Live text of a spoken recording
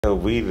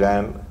We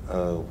ran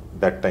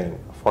that time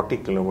 40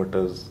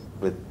 kilometers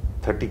with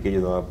 30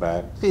 kgs on our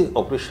back. See,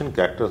 Operation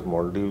Cactus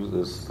Maldives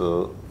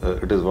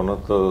it is one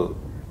of the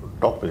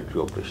top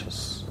military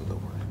operations in the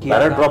world.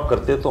 Paradrop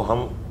करते तो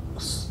हम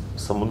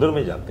समुद्र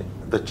में जाते.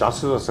 The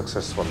chances of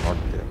success were not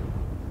there.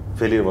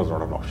 Failure was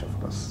not an option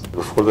for us.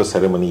 Before the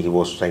ceremony, he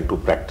was trying to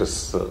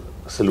practice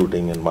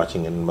saluting and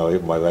marching, and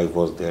my wife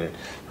was there.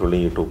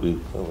 Rolling ये टोपी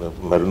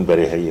maroon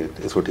beret है ये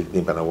इसको ठीक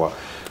नहीं पहना हुआ.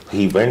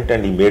 He went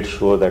and he made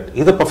sure that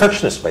he's a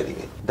perfectionist, by the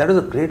way. That is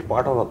a great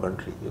part of our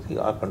country. You see,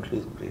 our country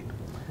is great.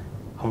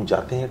 हम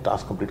जाते हैं,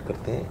 टास्क कंप्लीट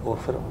करते हैं और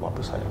फिर हम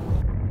वापस आ जाते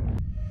हैं.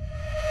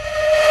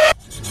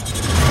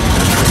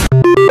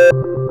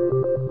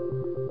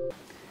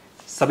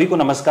 सभी को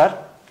नमस्कार.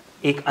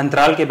 एक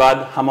अंतराल के बाद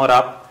हम और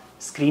आप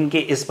स्क्रीन के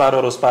इस पार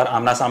और उस पार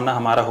आमना सामना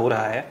हमारा हो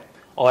रहा है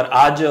और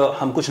आज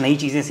हम कुछ नई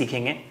चीजें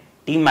सीखेंगे.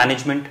 Team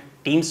management,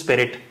 team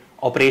spirit,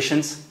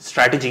 operations,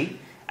 strategy,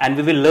 and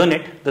we will learn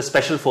it the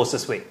special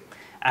forces way.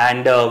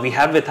 And we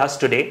have with us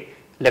today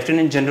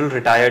Lieutenant General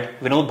Retired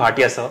Vinod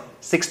Bhatia sir,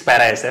 6th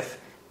Para SF,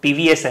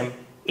 PVSM,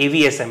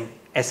 AVSM,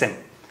 SM.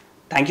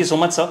 Thank you so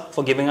much sir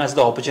for giving us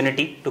the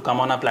opportunity to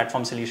come on our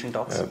platform Solution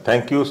Talks.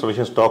 Thank you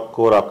Solution Talk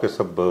को और आपके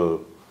सब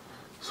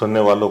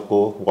सुनने वालों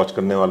को, watch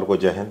करने वालों को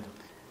जय Hind.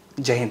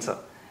 Jai Hind sir.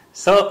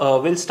 Sir,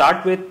 we'll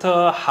start with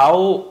how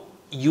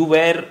you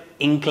were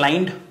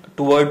inclined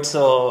towards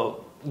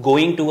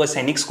going to a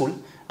Sainik School.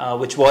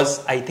 Which was,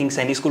 I think,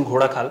 Sainik School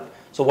Ghodakhal.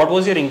 So, what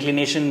was your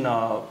inclination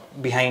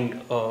behind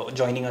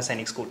joining a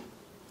Sainik School?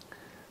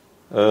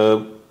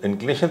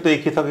 Inclination तो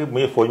एक ही था कि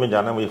मुझे फौज में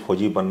जाना है, मुझे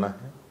फौजी बनना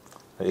है.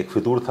 एक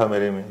फितूर था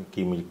मेरे में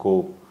कि मुझको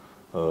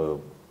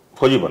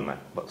फौजी बनना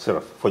है,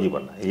 सिर्फ फौजी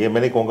बनना है. ये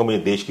मैं नहीं कहूँगा मुझे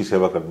देश की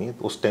सेवा करनी है,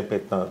 तो उस टाइम पे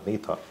इतना नहीं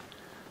था.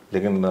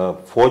 लेकिन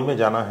फौज में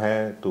जाना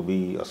है, to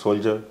be a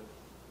soldier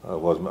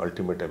was my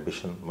ultimate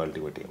ambition, my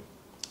ultimate aim.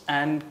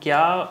 And क्या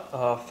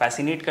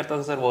fascinate करता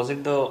था sir? Was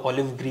it the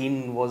olive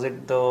green? Was it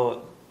the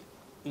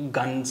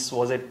guns?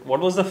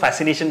 What was the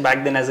fascination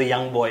back then as a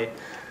young boy?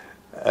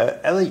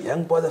 As a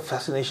young boy, the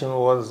fascination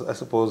was, I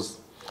suppose,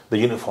 the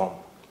uniform.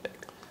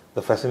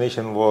 The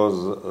fascination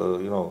was,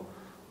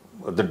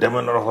 the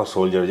demeanor of a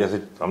soldier.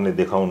 जैसे हमने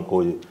देखा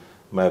उनको,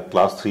 मैं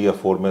class 3 या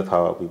 4 में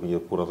था, अभी मुझे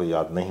पूरा तो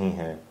याद नहीं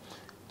है.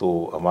 तो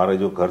हमारा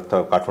जो घर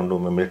था काठमांडू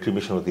में, मिलिट्री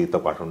मिशन होती थी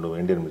तब काठमांडू में,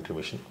 इंडियन मिलिट्री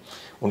मिशन,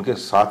 उनके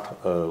साथ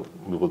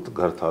बिल्कुल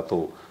घर था. तो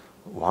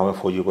वहाँ मैं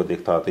फौजी को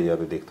देखता, आते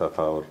जाते देखता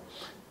था. और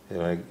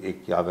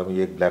एक याद है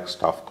मुझे, एक ब्लैक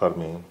स्टाफ कार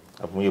में,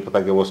 अब मुझे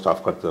पता कि वो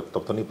स्टाफ कार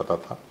तब तो नहीं पता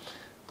था,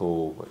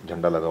 तो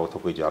झंडा लगा हुआ था,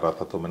 कोई जा रहा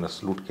था, तो मैंने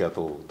सलूट किया.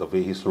 तो the way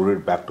he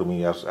सलूटेड back to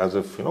me as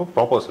if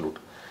proper salute.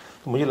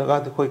 तो मुझे लगा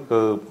देखो एक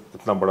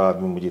इतना बड़ा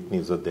आदमी मुझे इतनी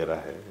इज्जत दे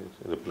रहा है.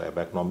 रिप्लाई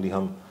बैक, नॉर्मली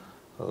हम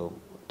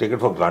टेक इट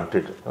फॉर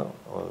ग्रांटेड.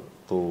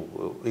 तो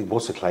एक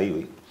बहुत सिखलाई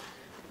हुई.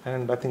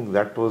 And I think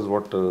that was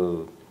what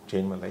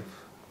change my life.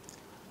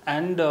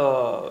 And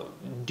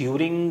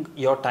during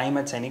your time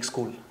eight सैनिक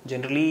स्कूल,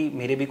 जनरली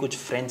मेरे भी कुछ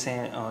फ्रेंड्स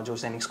हैं जो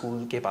सैनिक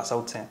स्कूल के पास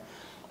आउट्स हैं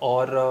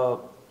और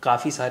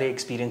काफ़ी सारे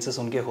एक्सपीरियंसेस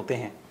उनके होते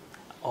हैं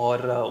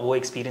और वो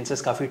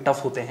एक्सपीरियंसेस काफ़ी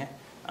टफ होते हैं,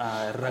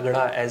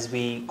 रगड़ा as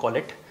we call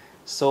it.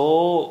 So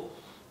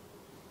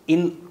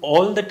in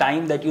all the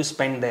time that you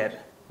spend there,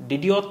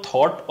 did your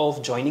thought of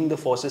joining the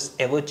forces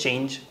ever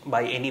change by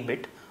any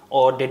bit,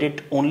 or did it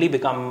only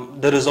become,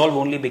 the resolve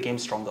only became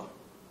stronger?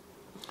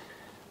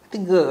 I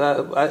think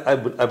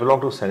I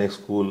belong to Sainik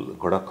School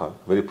Ghodakhal,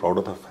 very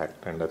proud of the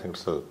fact, and I think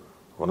it's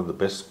one of the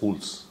best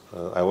schools.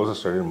 I also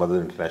studied Mother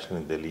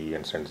International in Delhi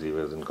and St.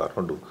 Xavier's in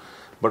Kathmandu,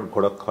 but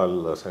Ghodakhal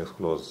Sainik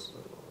School was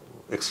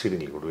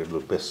exceedingly good. We had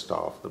the best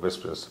staff, the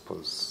best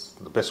principals,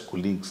 the best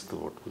colleagues,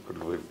 we could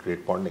do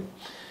great bonding.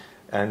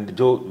 And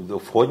जो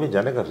फौज में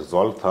जाने का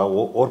resolve था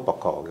वो और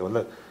पक्का हो गया.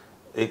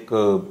 मतलब एक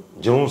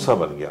जुनून सा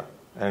बन गया.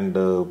 एंड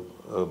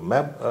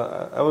मैं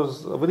I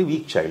was a very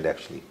weak child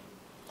actually.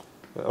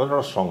 I was not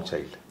a strong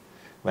child.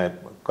 मैं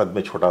कद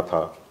में छोटा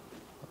था,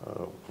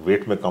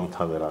 वेट में कम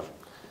था मेरा,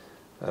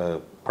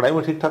 पढ़ाई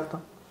में ठीक ठाक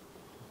था.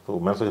 तो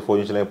मैं सोचा फौज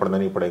में चलेंगे, पढ़ना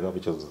नहीं पड़ेगा,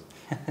 विच इज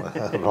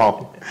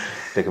रॉन्ग.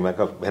 लेकिन मैं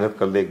कहा मेहनत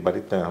कर ले एक बार.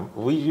 इतना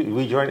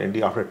we join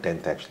India after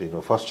 10th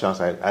actually. First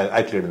chance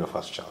I cleared in the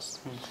first chance.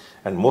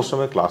 And most of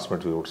my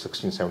classmates, we were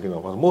 16, 17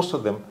 of us, most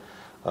of them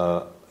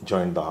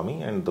joined the army,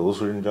 and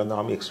those who didn't join the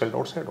army excelled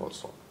outside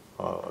also.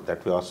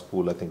 That way our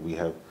school, I think we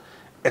have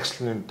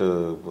excellent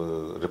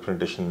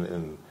representation,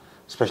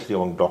 especially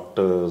among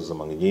doctors,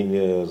 among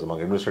engineers,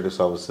 among administrative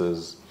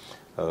services,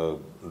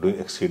 doing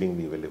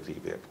exceedingly well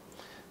everywhere.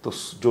 तो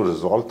जो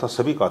resolve था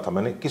सभी का था.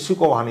 मैंने किसी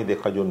को वहाँ नहीं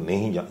देखा जो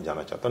नहीं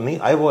जाना चाहता. नहीं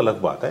आए वो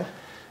अलग बात है,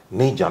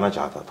 नहीं जाना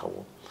चाहता था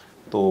वो,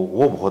 तो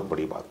वो बहुत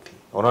बड़ी बात थी.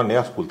 और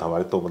नया स्कूल था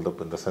हमारे, तो मतलब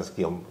इन द सेंस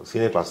कि हम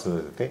सीनियर क्लासेस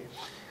में थे,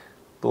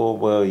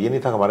 तो ये नहीं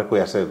था कि हमारे कोई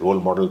ऐसे रोल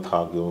मॉडल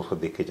था कि उसको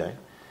देखे जाएं,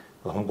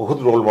 तो हमको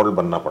खुद रोल मॉडल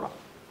बनना पड़ा.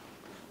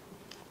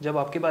 जब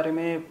आपके बारे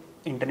में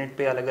इंटरनेट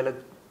पे अलग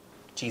अलग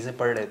चीज़ें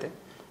पढ़ रहे थे,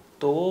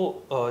 तो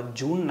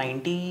जून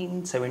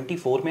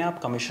 1974 में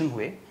आप कमीशन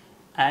हुए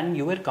and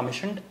you were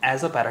commissioned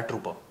as a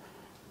paratrooper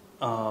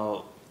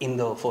in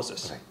the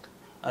forces,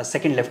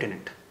 second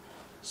lieutenant.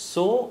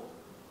 So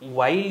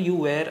while you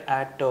were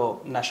at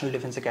National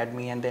Defense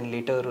Academy and then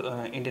later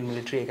Indian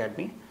Military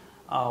Academy,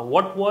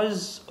 what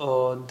was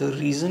the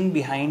reason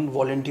behind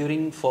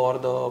volunteering for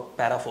the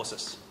para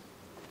forces?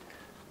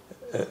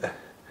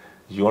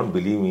 You won't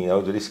believe me, I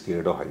was very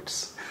scared of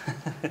heights.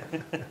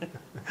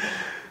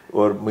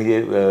 और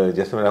मुझे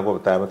जैसे मैंने आपको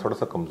बताया मैं थोड़ा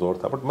सा कमज़ोर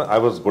था, but I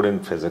was good in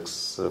physics,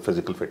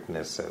 physical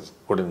fitness,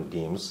 good in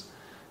games.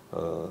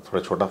 थोड़ा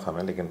छोटा था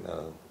मैं, लेकिन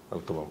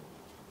अब तो मैं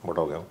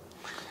मोटा हो गया हूँ.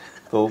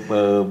 तो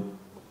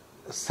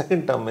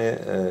सेकेंड टर्म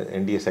में,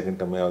 एनडीए सेकेंड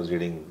टर्म में, I was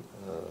reading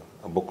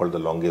a book called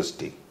the longest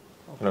day,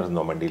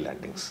 Normandy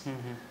landings.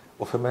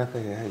 और फिर मैं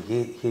कहा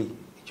ये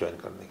ज्वाइन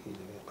करने की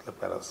मतलब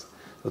पैरास.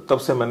 तो तब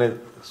से मैंने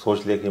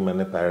सोच लिया कि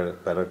मैंने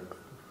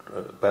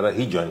पैरा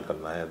ही ज्वाइन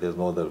करना है. There is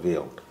no other way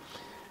out.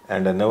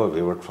 And I never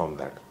wavered from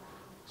that.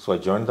 So I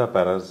joined the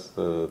paras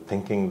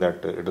thinking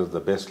that it is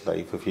the best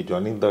life. If you're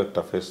joining the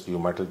toughest,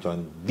 you might as well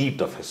join the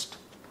toughest.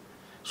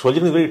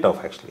 Soldiering is very tough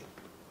actually.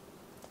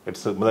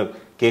 It's मतलब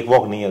cake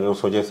walk नहीं है. अगर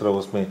सोचे सिर्फ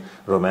उसमें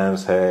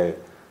romance है,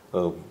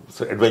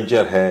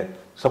 adventure है,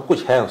 सब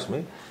कुछ है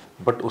उसमें,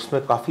 बट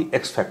उसमें काफ़ी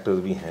एक्स फैक्टर्स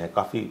भी हैं,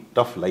 काफ़ी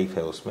टफ लाइफ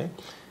है उसमें.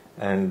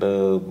 And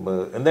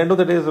in the end of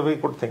the day is a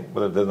very good thing,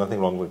 but there is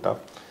nothing wrong with tough.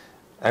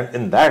 And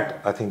in that,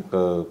 I think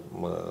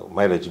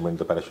my regiment,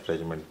 the parachute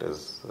regiment,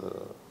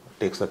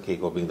 takes the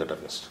cake of being the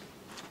toughest.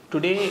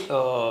 Today,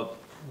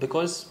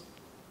 because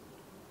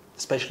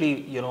especially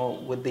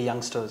with the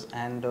youngsters,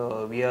 and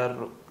we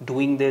are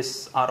doing this,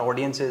 our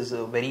audience is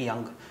very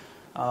young.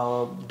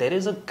 There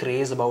is a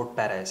craze about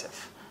para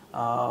SF.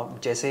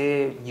 जैसे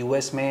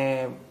US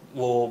में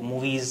वो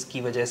movies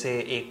की वजह से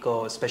एक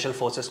special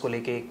forces को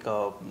लेके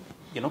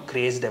एक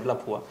craze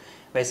develop हुआ,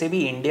 वैसे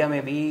भी इंडिया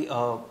में भी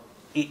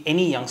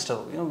any youngster,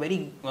 very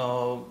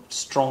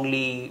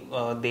strongly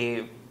they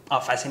are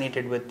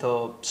fascinated with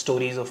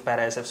stories of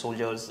para SF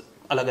soldiers,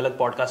 alag-alag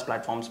podcast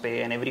platforms pe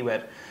and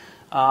everywhere.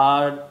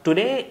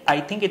 Today, I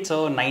think it's a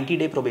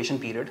 90-day probation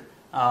period.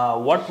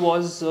 What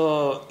was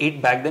it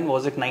back then?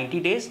 Was it 90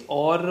 days?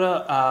 Or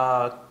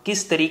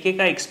किस तरीके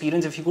का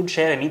experience, if you could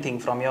share anything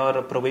from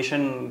your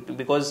probation,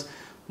 because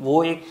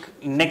वो एक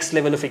next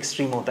level of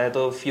extreme होता है.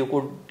 तो if you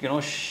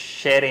could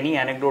share any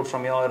anecdote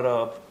from your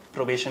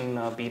probation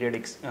period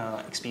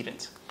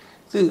experience.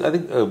 See, I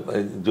think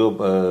जो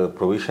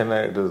probation है,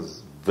 it is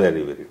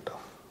very very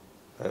tough.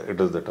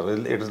 It is the tough.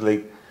 It is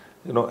like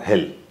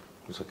hell,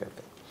 जिसे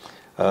कहते हैं.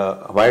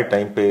 हमारे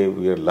time पे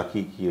we are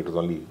lucky कि it was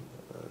only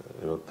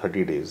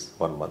 30 days,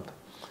 1 month.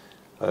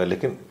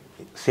 लेकिन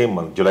same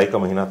month, जुलाई का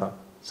महीना था,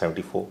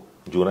 74.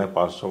 जून में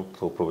पास आउट,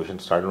 तो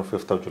probation started on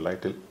 5th of July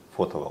till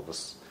 4th of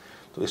August.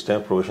 तो इस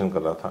टाइम probation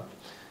कर रहा था.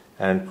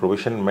 And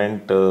probation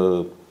meant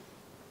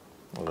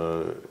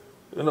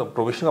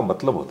प्रोबेशन का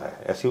मतलब होता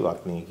है, ऐसी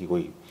बात नहीं है कि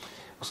कोई,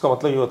 उसका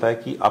मतलब ये होता है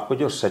कि आपका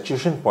जो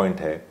सैचुरेशन पॉइंट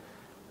है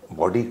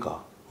बॉडी का,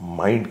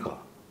 माइंड का,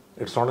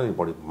 it's not only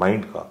body,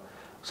 mind का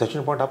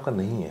सैचुरेशन पॉइंट आपका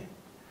नहीं है.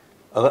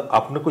 अगर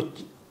आपने कुछ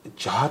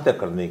चाहत है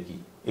करने की,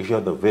 if you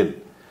have the will,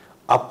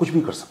 आप कुछ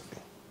भी कर सकते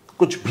हैं,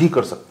 कुछ भी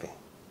कर सकते हैं,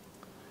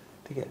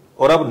 ठीक है.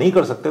 और आप नहीं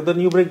कर सकते, then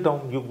you break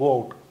down, you go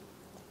out.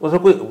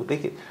 उसमें कोई,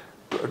 देखिए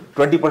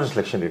 20%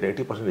 selection rate,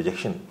 80%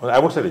 rejection.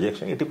 I would say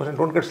rejection, 80%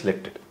 don't get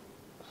selected,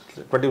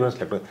 20%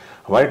 select.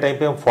 हमारे टाइम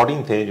पे हम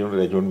 14 थे जो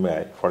रेजिमेंट में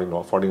आए,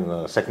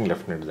 14 सेकंड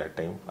लेफ्टिनेंट दैट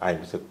टाइम, आई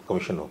से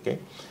कमीशन होके.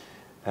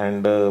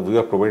 And we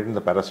are provided in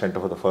the para centre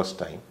for the first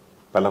time.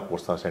 पहला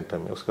कोर्स था सेंटर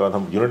में. उसके बाद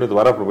हम यूनिट में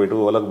दोबारा प्रोवाइड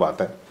हुए, अलग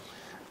बात है.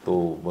 तो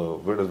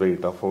it was very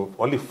tough.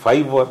 Only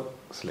 5 were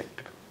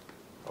selected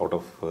out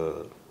of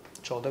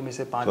 14 में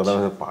से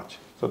 5.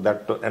 So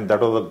that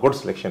was a good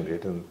selection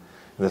rate, in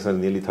this is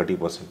nearly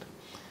 30%.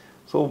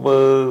 So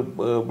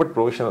but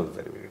provision was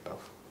very very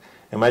tough.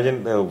 Imagine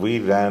we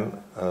ran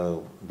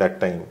that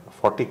time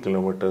 40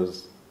 kilometers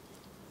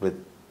with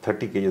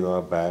 30 kgs on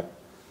our back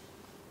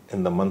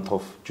in the month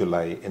of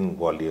July in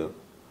Gwalior.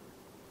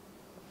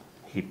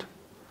 Heat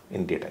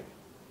in daytime.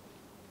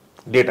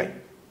 Daytime.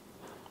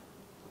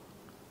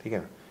 ठीक है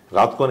ना,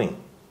 रात को नहीं,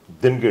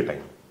 दिन के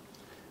time.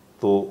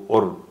 तो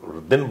और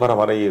दिन भर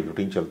हमारा ये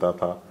रूटीन चलता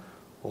था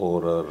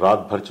और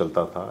रात भर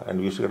चलता था. And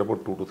we used to get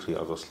about 2 to 3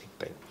 hours of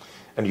sleep time.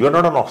 And you are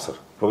not an officer.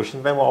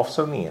 Probation time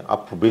officer नहीं है,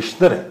 आप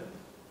प्रोबेशनर है,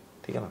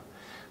 ठीक है ना.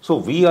 So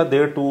we are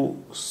there to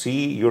see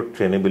your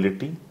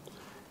trainability,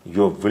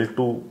 your will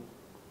to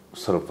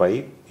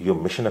survive, your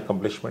mission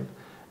accomplishment.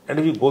 And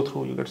if you go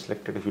through, you get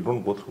selected. If you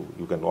don't go through,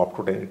 you can opt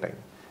out any time.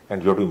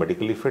 And you have to be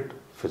medically fit,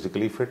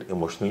 physically fit,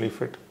 emotionally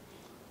fit.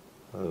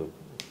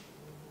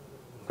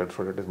 That's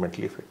what it is,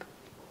 mentally fit.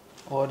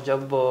 और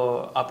जब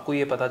आपको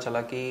ये पता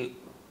चला कि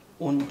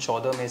उन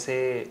 14 में से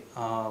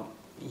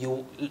you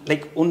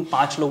like उन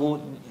 5 लोगों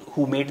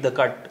who made the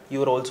cut, you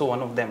were also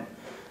one of them,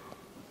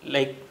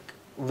 like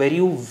were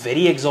you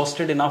very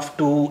exhausted enough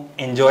to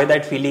enjoy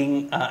that feeling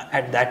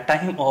at that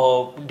time, or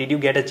did you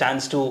get a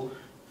chance to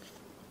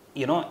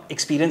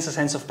experience a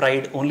sense of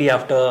pride only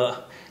after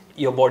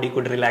your body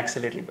could relax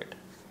a little bit?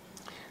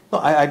 No,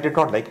 I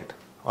did not like it,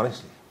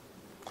 honestly.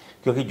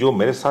 क्योंकि जो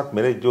मेरे साथ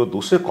मेरे जो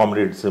दूसरे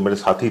comrades, मेरे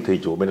साथी थे,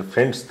 जो मेरे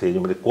फ्रेंड्स थे, जो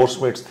मेरे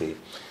कोर्समेट्स थे,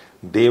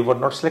 they were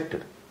not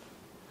selected.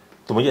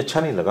 तो मुझे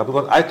अच्छा नहीं लगा,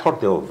 because I thought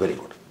they were very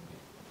good,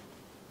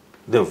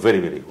 they were very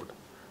very good.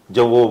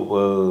 जब वो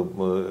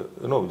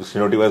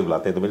सीनियोरिटी वाइज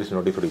बुलाते हैं, तो मेरी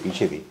सीनियोरिटी थोड़ी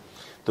पीछे थी,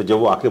 तो जब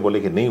वो आके बोले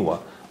कि नहीं हुआ,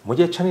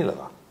 मुझे अच्छा नहीं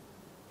लगा,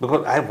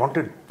 because I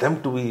wanted them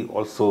to be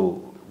also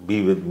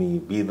be with me,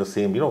 be the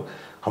same.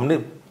 हमने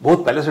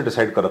बहुत पहले से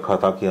डिसाइड कर रखा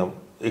था कि हम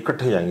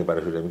इकट्ठे जाएंगे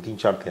पैराशूट में,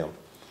 3-4 थे हम,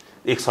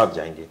 एक साथ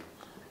जाएंगे.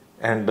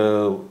 And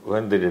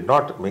when they did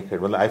not make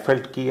it, मतलब आई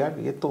फेल्ट कि यार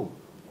ये तो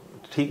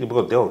ठीक है,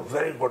 because they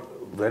were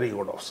very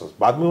good officers.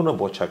 बाद में उन्होंने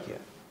बहुत अच्छा किया,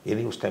 ये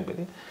नहीं उस टाइम पे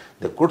नहीं.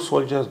 दे good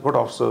soldiers, good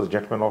officers,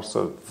 jetman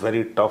officers,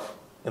 very tough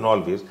in all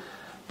ways,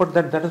 but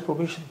that is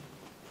probation.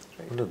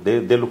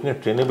 They're looking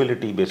at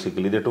trainability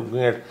basically. They're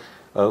looking at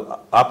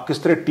आप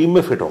किस तरह टीम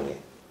में फिट होंगे.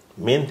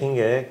 मेन थिंग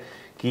है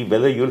कि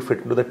whether you will fit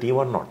into the team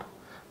or not.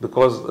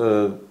 Because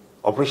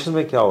operation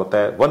में क्या होता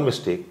है, वन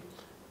मिस्टेक,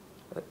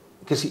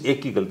 किसी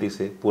एक की गलती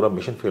से पूरा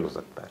मिशन फेल हो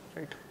सकता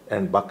है.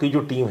 एंड बाकी जो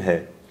टीम है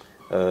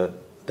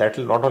that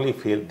will not only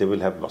fail, they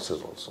will have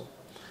losses also.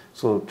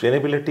 So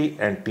trainability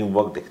and team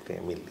work देखते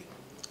हैं मेनली.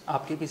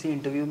 आपके किसी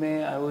इंटरव्यू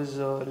में I was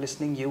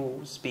listening you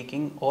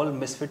speaking all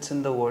misfits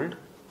in the world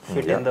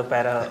fit in the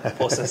para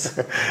forces.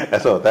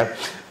 ऐसा होता है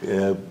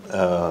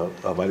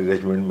हमारी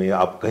regiment में,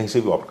 आप कहीं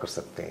से भी ऑप्ट कर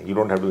सकते हैं. You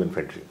don't have to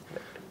infantry,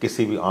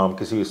 किसी भी आर्म,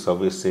 किसी भी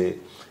सर्विस से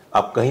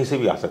आप कहीं से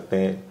भी आ सकते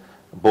हैं,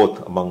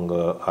 both among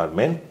are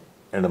main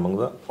and among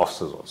the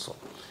officers also.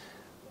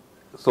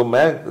 सो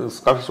मैं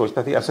काफ़ी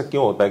सोचता थी ऐसा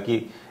क्यों होता है कि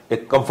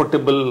एक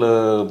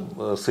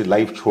कंफर्टेबल से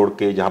लाइफ छोड़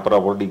के, जहाँ पर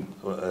आप ऑलरेडी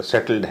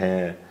सेटल्ड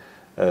हैं,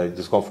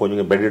 जिसको हम फौज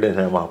में बेडेड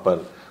हैं वहाँ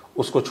पर,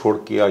 उसको छोड़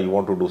के you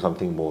want to do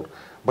something more.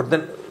 But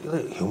then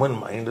human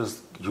mind is,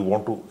 you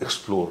want to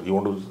explore, you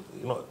want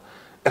to,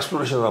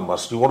 exploration is a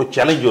must. You want to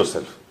challenge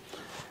yourself.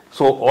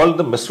 So all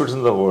the misfits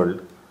in the world,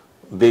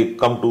 they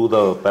come to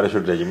the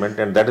parachute regiment,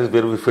 and that is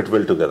where we fit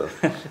well together.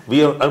 We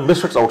are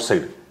misfits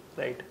outside.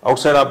 Right.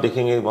 Outside आप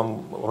देखेंगे हम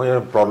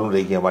problem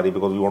रहेगी हमारी,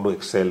 because we want to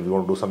excel, we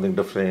want to do something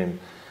different.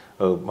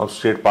 हम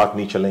straight path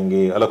नहीं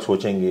चलेंगे, अलग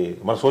सोचेंगे.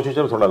 हमारा सोच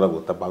विचार थोड़ा अलग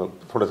होता है, पागल,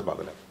 थोड़े से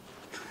पागल है.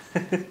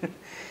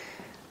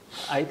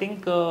 I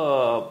think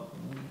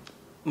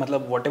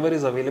मतलब whatever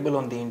is available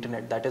on the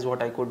internet, that is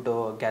what I could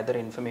gather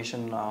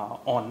information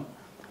on.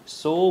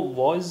 So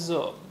was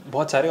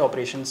बहुत सारे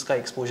operations का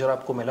exposure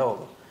आपको मिला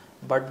होगा,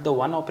 but the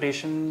one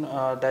operation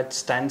that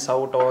stands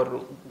out, or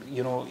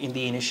in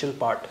the initial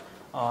part,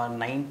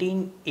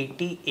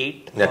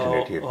 1988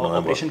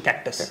 Operation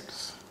Cactus.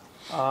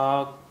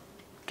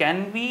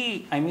 Can we,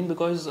 I mean,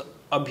 because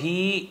abhi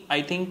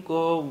I think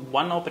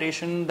one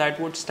operation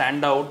that would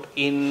stand out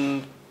in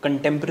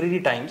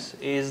contemporary times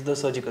is the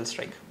surgical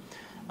strike,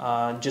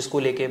 जिसको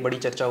लेके बड़ी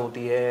चर्चा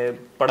होती है,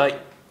 बड़ा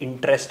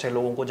interest है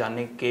लोगों को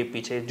जानने के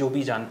पीछे, जो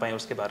भी जान पाए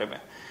उसके बारे में.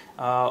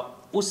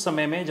 उस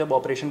समय में जब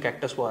ऑपरेशन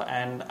कैक्टस हुआ,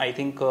 and I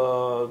think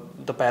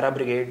the para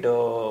brigade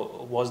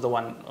was the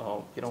one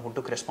who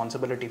took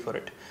responsibility for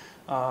it.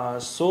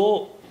 So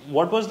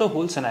what was the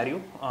whole scenario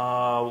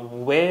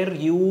where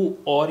you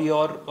और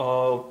your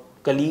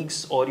colleagues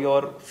or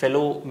your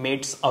fellow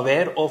mates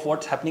aware of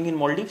what's happening in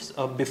Maldives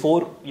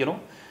before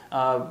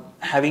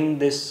having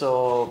this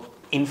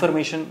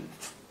information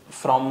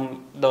from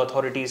the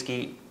authorities कि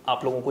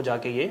आप लोगों को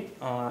जाके ये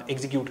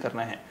execute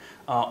करना है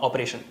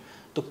operation.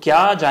 तो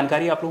क्या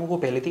जानकारी आप लोगों को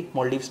पहले थी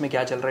मालदीव्स में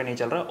क्या चल रहा है, नहीं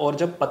चल रहा, और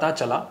जब पता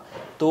चला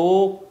तो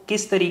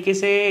किस तरीके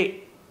से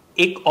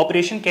एक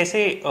ऑपरेशन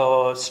कैसे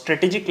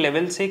स्ट्रेटेजिक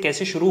लेवल से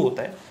कैसे शुरू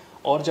होता है,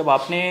 और जब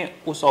आपने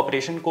उस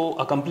ऑपरेशन को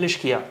अकम्प्लिश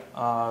किया,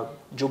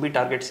 जो भी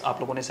टारगेट्स आप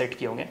लोगों ने सेट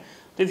किए होंगे,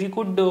 तो if you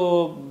could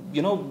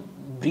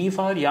brief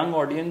our young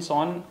audience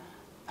on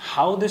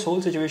how this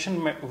whole situation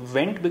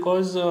went,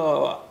 because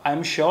I am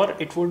sure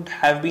it would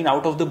have been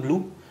out of the blue.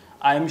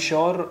 I am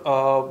sure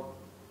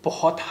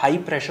बहुत high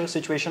pressure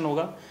situation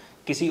होगा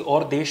किसी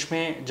और देश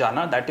में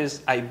जाना. That is,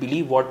 I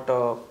believe, what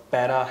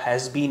para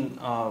has been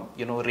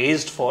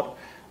raised for.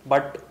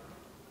 But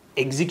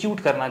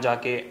execute करना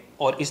जाके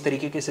और इस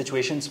तरीके के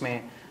situations में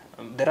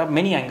there are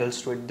many angles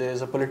to it. There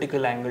is a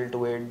political angle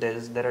to it.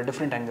 There are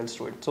different angles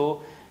to it. So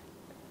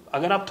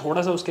अगर आप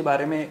थोड़ा सा उसके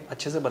बारे में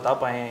अच्छे से बता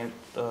पाएं,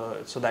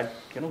 so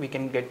that we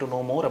can get to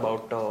know more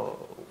about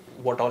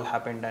what all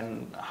happened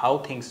and how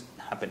things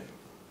happened.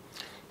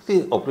 See,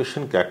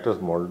 Operation Cactus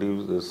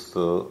Maldives is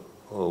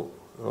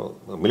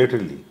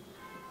militarily,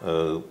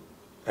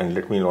 and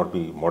let me not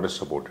be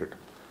modest about it,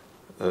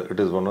 it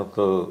is one of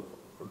the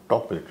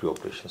top military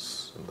operations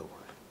in the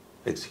world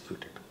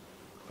executed.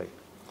 Right?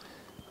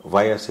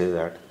 Why I say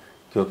that?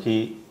 क्योंकि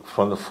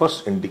from the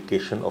first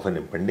indication of an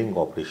impending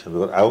operation,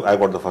 because I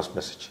got the first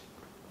message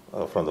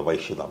from the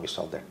Vice Chief of Army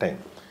Staff that time.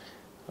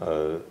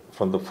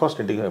 From the first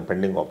indication of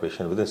impending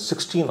operation, within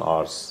 16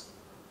 hours,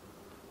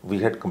 we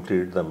had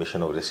completed the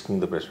mission of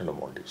rescuing the President of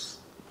Maldives.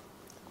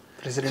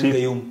 President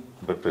Gayoom.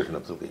 President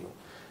Abdul Gayoom.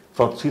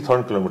 From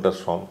 3,000 kilometers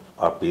from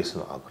our base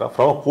in Agra,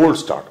 from a cold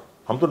start.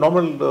 हम तो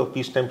normal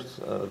peace time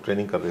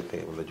training कर रहे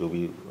थे, मतलब जो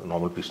भी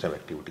normal peace time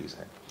activities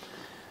हैं.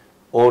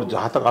 और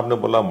जहाँ तक आपने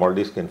बोला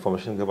मॉलडीव्स के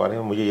इन्फॉर्मेशन के बारे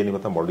में, मुझे ये नहीं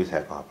पता मॉलडीव्स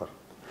है कहाँ पर,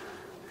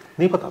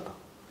 नहीं पता था.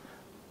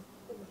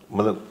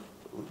 मतलब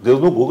there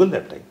was no Google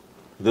that time.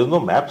 There is no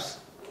maps,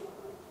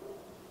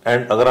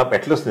 and अगर आप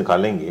एटलस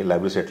निकालेंगे,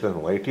 लाइब्रेरी से एटलस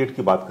होगा, 88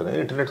 की बात करें,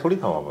 इंटरनेट थोड़ी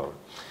था वहां पर।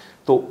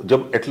 तो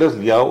जब एटलस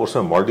लिया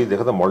उसमें मॉलडीव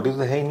देखा था,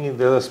 मॉलडीव है ही नहीं,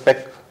 there is a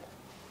speck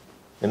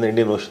in the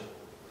Indian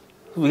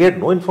ocean. We had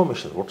no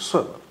information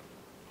whatsoever,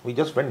 we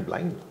just went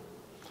blind,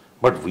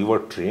 but we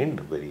were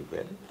trained very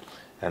well,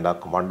 and our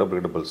commander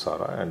Brigadier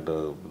Balsara and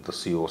the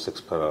CO 6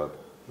 para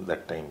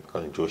that time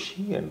Colonel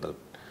Joshi and the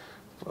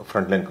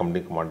frontline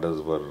company commanders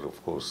were of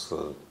course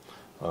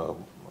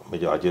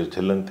major Ajay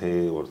झल्लन थे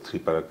और 3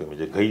 para के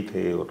major Ghai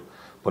थे और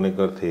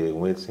पुनेकर थे,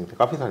 उमेद सिंह थे,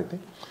 काफ़ी सारे थे।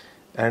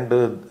 And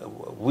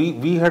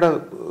we had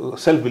a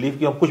self believe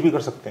कि हम कुछ भी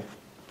कर सकते हैं।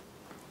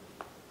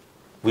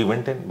 We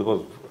went in because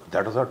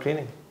that was our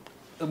training.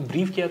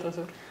 Brief किया था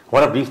सर?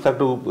 हमारा ब्रीफ था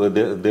to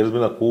their is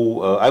been a Koo,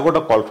 I got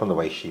a call from the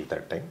vice chief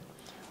that time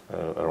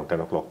around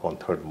 10 o'clock on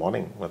 3rd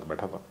morning, मैं तो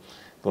बैठा था,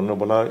 तो उन्होंने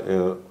बोला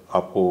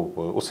आपको,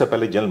 उससे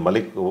पहले general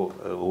Malik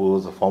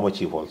was a former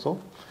chief also,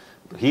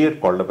 he had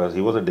called up as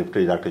he was a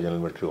deputy director general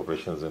military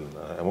operations in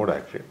MO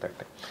directorate at that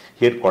time.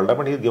 He had called up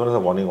and he had given us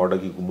a warning order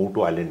कि move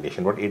to island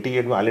nation, but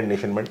 88 में island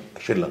nation meant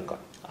Sri Lanka.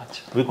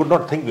 अच्छा. We could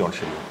not think beyond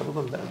Sri Lanka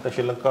because the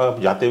Sri Lanka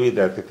जाते हुए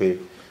रहते थे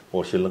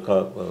और Sri Lanka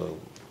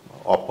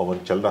of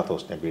पवन चल रहा था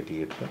उस टाइम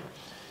 88 में।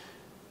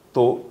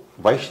 तो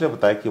वाइस ने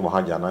बताया कि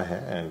वहाँ जाना है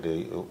एंड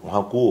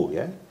वहाँ कू हो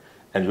गया है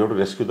and we have to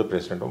rescue the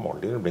president of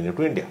Maldives and bring him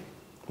to India.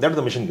 That is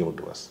the mission given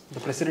to us.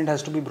 The president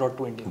has to be brought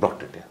to India. Brought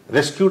to India.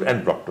 Rescued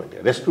and brought to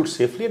India. Rescued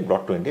safely and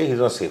brought to India. He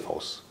is in a safe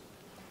house.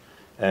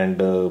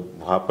 And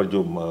वहाँ पर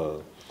जो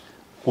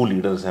coup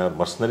leaders हैं,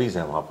 mercenaries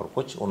हैं वहाँ पर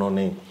कुछ,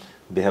 उन्होंने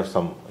they have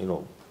some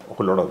a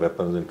whole lot of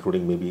weapons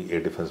including maybe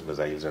air defense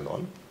missiles and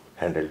all,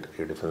 handheld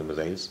air defense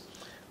missiles.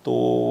 So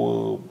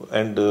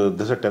and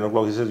this at 10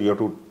 o'clock he says you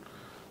have to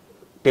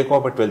take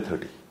off at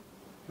 12:30,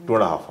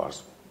 2.5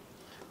 hours.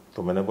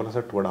 तो मैंने बोला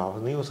sir 2.5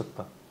 hours नहीं हो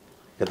सकता।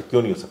 कहते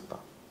क्यों नहीं हो सकता?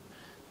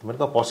 तो मैंने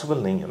कहा पॉसिबल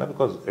नहीं है ना,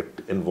 बिकॉज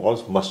इट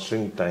इन्वॉल्व्स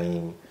मस्टरिंग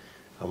टाइम,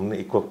 हमने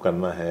इक्विप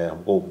करना है,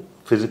 हमको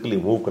फिजिकली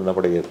मूव करना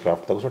पड़ेगा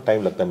एयरक्राफ्ट तक, उसमें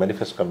टाइम लगता है,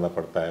 मैनिफेस्ट करना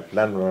पड़ता है,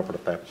 प्लान बनाना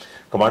पड़ता है।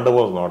 Commander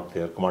was not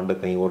there, commander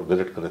कहीं और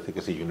विजिट कर रहे थे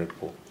किसी यूनिट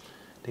को,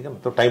 ठीक है ना,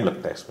 तो टाइम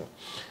लगता है इसमें।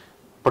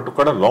 But to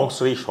cut a long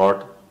story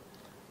short,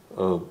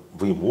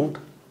 we moved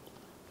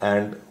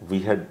and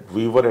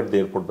we were at the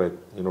airport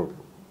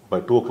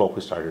bye 2 o'clock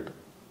we started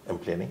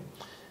एम्प्लेनिंग।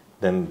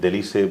 Then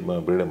Delhi से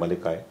ब्रिगेडियर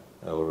मलिक आए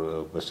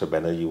और mister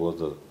Banerjee was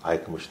the high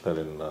commissioner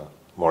in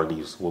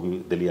Maldives, वो भी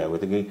दिल्ली आए हुए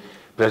थे क्योंकि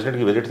प्रेसिडेंट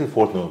की विजिट थी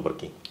 4 नवंबर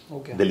की,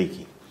 दिल्ली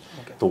की।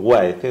 तो वो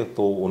आए थे,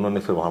 तो उन्होंने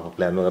फिर वहाँ पर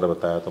प्लान वगैरह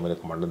बताया, तो मेरे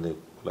कमांडर ने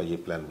बोला ये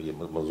प्लान ये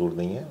मंजूर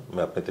नहीं है,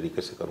 मैं अपने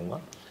तरीके से करूँगा।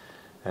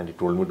 And he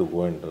told me to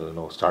go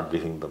and start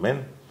briefing the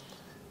man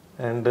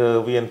and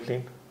we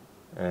एनप्लेन्ड।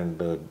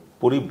 And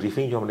पूरी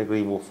ब्रीफिंग जो हमने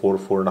करी वो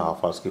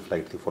 4.5 hours की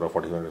फ्लाइट थी,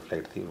 4:45 minute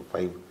फ्लाइट थी।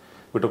 5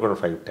 we took out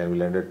 5:10, we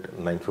landed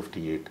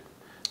 9:58.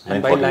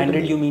 And by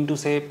landed you mean to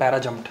say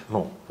para-jumped?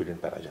 No, we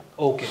didn't para-jump.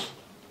 Okay.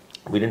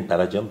 We didn't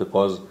para-jump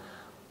because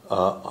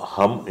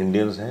हम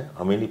Indians हैं,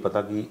 हमें नहीं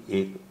पता कि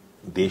एक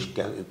देश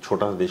क्या,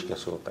 छोटा सा देश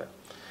कैसे होता है।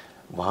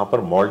 वहाँ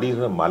पर मालदीव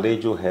में माले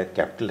जो है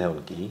कैपिटल है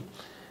उनकी,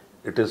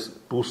 it is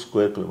 2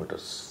 square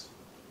kilometers.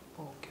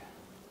 Okay.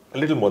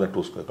 A little more than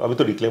 2 square. अभी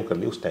तो रिक्लेम कर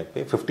ली उस टाइम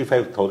पे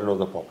 55,000 was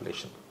the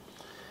population.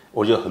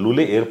 और जो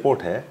हलूले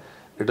एयरपोर्ट है,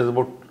 it is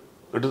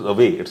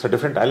away, it's a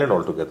different island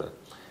altogether.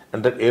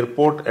 And that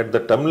airport at the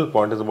terminal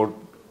point is about,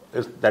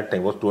 that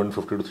time was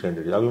 250 to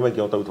 300. अभी मैं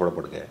क्या होता अभी थोड़ा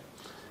बढ़ गया है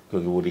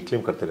क्योंकि वो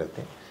रिक्लेम करते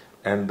रहते हैं।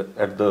 And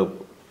at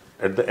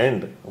the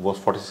end was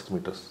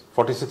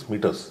 46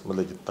 meters,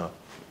 मतलब जितना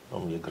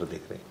हम ये घर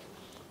देख रहे हैं,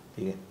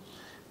 ठीक है।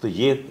 तो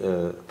ये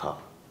था,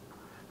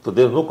 तो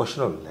there is no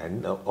question of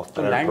land of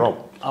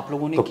पैराड्रॉप। आप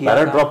लोगों ने तो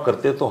पैराड्रॉप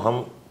करते तो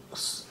हम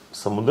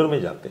समुद्र में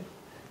जाते,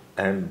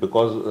 and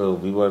because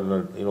we were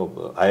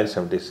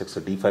IL-76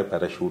 D5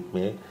 parachute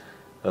में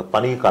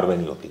पानी की कार्रवाई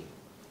नहीं होती।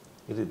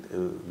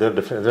 There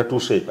are 2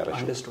 stage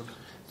parachute. Understood.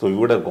 So we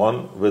would have gone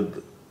with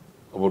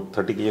about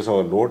 30 kgs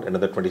of load,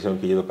 another 27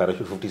 kgs of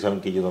parachute, 57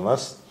 kgs on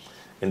us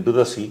into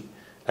the sea,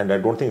 and I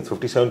don't think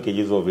 57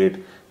 kgs of weight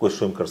कोई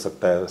swim कर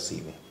सकता है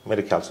sea में,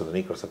 मेरे ख्याल से तो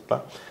नहीं कर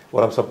सकता।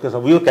 और हम सबके सब,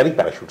 we were carrying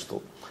parachutes, तो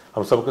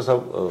हम सबके सब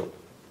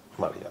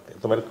मारे जाते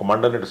हैं। तो मेरे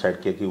कमांडर ने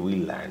डिसाइड किया कि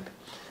we land,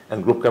 and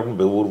Group Captain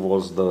Bevoor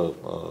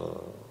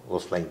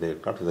was flying the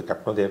aircraft, he was the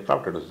captain of the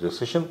aircraft, it was his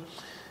decision.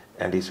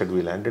 And he said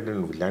we landed,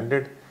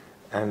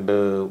 and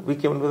we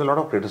came in with a lot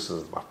of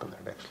criticism after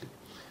that actually.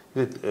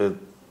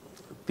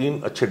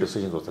 3 अच्छे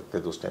decision हो सकते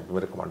थे उस time पे।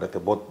 मेरे commander थे,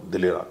 बहुत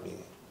दिलेर आदमी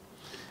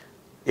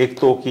है। एक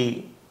तो कि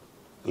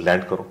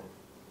लैंड करो,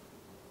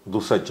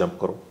 दूसरा जंप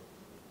करो।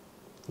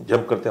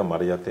 जंप करते हम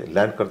मारे जाते,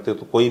 लैंड करते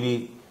तो कोई भी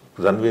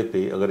रनवे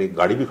पे अगर एक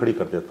गाड़ी भी खड़ी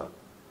कर देता,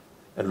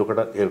 and look at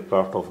a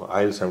aircraft of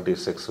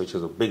IL-76 which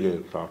is a big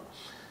aircraft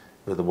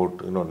with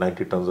about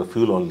 90 tons of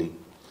fuel only,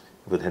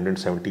 with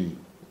 170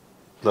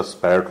 plus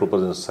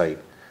paratroopers inside,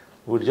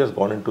 we would just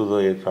gone into the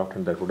aircraft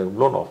and that would have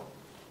blown off,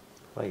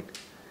 right?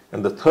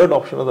 And the third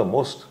option, or the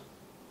most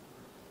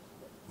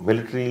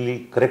militarily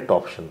correct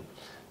option,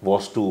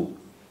 was to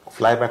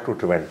fly back to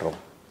Trivandrum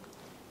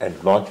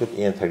and launch with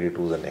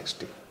AN-32 the next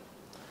day.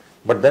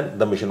 But then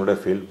the mission would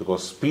have failed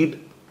because speed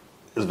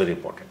is very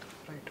important.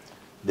 Right.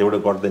 They would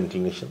have got the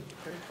inclination.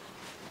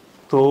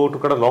 So to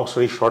cut a long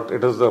story short,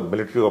 it is the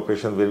military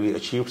operation where we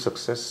achieved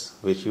success,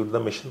 we achieved the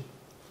mission,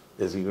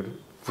 executed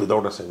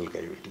without a single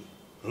casualty,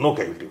 no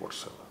casualty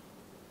whatsoever.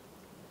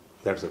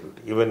 That's the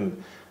beauty.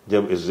 Even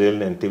जब Israel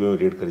ने Entebbe में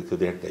raid करी थी,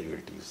 they had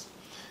casualties.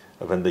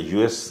 When the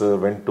US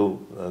went to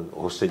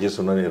hostages,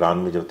 उन्होंने Iran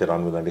में जब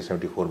Iran में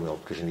 1974 में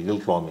Operation Eagle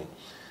Claw में,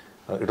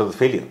 it was a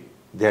failure.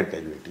 They had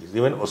casualties.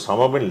 Even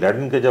Osama bin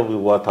Laden के जब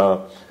हुआ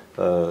था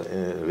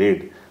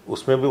raid,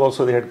 उसमें भी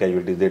also they had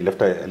casualties. They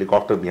left a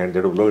helicopter behind, they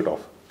had to blow it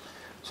off.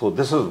 So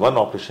this is one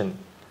operation,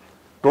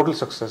 total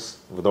success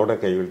without a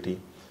casualty,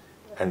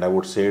 and I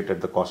would say it at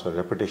the cost of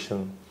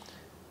reputation.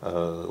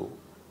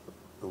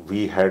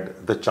 We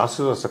had the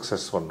chances of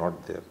success were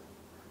not there.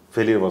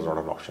 Failure was not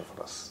an option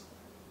for us,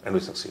 and we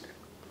succeeded.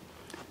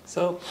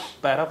 So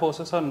para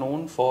forces are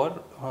known for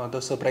the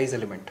surprise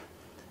element,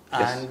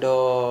 yes. and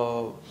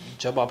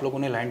जब आप लोगों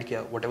ने land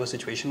किया, whatever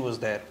situation was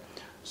there.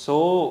 So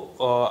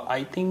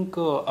I think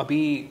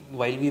अभी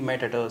while we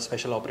met at a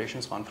special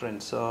operations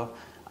conference,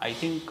 I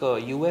think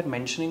you were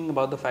mentioning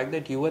about the fact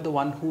that you were the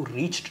one who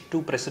reached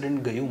to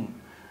President Gayoom.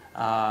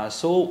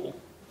 So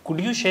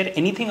could you share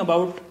anything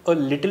about a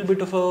little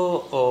bit of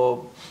a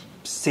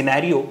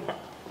scenario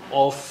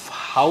of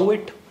how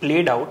it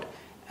played out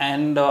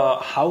and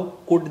how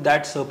could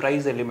that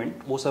surprise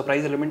element, वो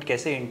surprise element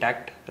कैसे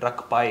intact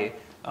रख पाए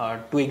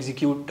to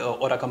execute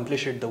or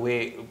accomplish it the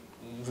way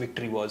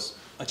victory was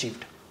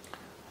achieved?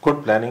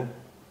 Good planning,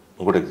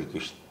 good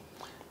execution.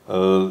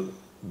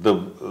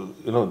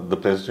 The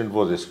president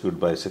was rescued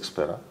by 6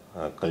 para,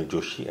 Colonel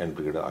Joshi and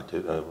Brigadier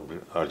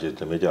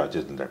Arjit, Major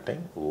Arjit in that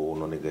time. वो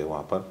उन्होंने गए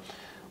वहाँ पर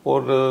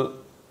और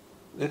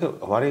देखो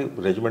हमारे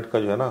रेजिमेंट का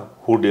जो है ना,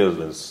 who dares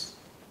wins,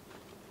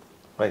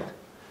 right?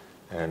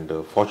 And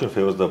fortune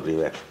favors the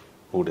brave act,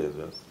 who dares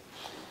wins.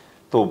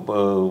 तो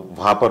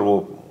वहाँ पर वो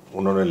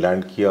उन्होंने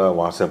लैंड किया,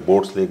 वहाँ से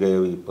बोट्स ले गए,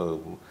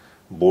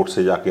 बोट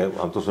से जाके,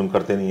 हम तो स्विम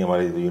करते नहीं,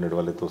 हमारे यूनिट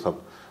वाले तो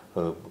सब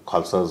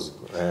खालसाज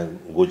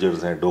हैं,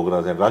 गुजर्स हैं,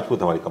 डोगराज हैं,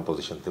 राजपूत हमारी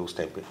कंपोजिशन थे उस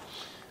टाइम पे,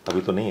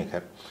 अभी तो नहीं है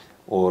खैर।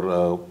 और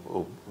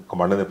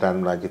कमांडर ने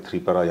प्लान बनाया कि 3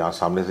 para यहाँ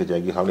सामने से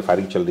जाएगी, सामने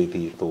फायरिंग चल रही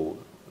थी तो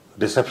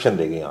डिसेप्शन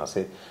देंगे यहाँ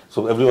से,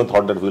 so everyone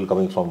thought that we will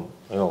coming from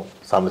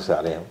सामने से आ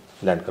रहे हैं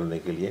लैंड करने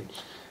के लिए।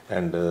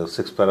 एंड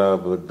 6 para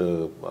विद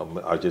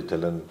अजय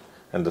चलन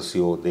and the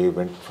CO, they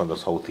went from the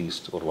south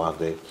east और वहाँ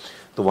गए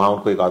तो वहाँ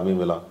उनको एक आदमी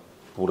मिला,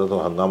 पूरा तो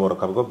हंगामा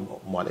रखा, because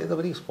Male is a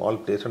very small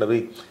place and a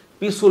very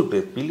peaceful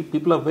place.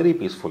 People are very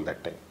peaceful that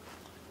time.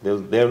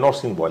 They have not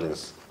seen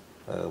violence.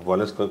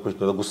 Violence का कुछ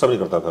तो गुस्सा नहीं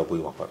करता था कोई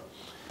वहाँ पर।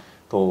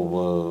 तो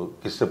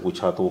किससे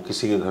पूछा तो वो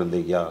किसी के घर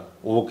ले गया,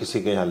 वो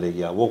किसी के यहाँ ले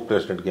गया, वो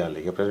प्रेसिडेंट के यहाँ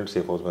ले गया, प्रेसिडेंट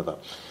सेफ हाउस में था।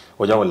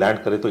 और जब वो लैंड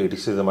करे तो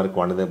 86 से हमारे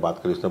कमांडर ने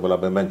बात करी, उसने बोला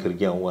मैं गिर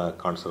गया हूँ, I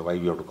can't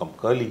survive, you have to come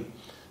early,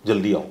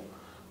 जल्दी आओ।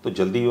 तो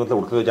जल्दी मतलब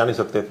उठ के तो जा नहीं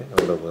सकते थे,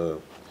 मतलब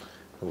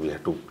we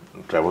had to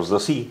traverse the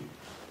सी।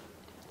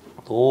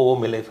 तो वो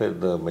मिले, फिर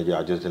the major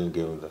Archer general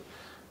gave the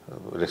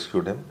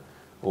rescued him.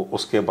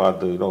 उसके बाद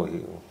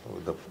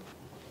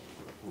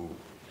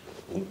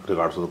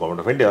regards to the government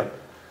of India,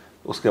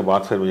 उसके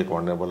बाद फिर मुझे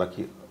कमांडर ने बोला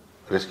कि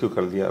रेस्क्यू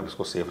कर दिया, अब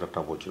इसको सेफ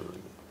रखना बहुत जरूरी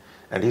है।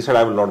 And he said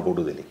I will not go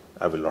to Delhi,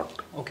 I will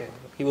not. Okay,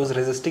 he was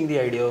resisting the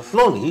idea of,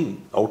 no, he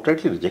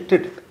outrightly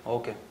rejected it.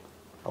 Okay,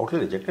 outrightly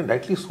rejected,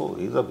 rightly so.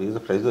 He is a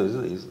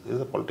president, he is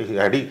a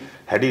politician.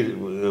 had he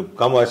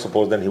come, I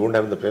suppose, then he wouldn't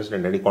have been the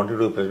president, and he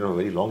continued to be president for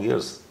very long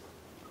years.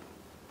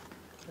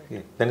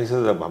 Then he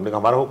says, हमने कहा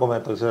हमारा हुक्म है,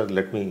 तो he said,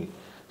 let me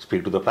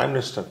speak to the prime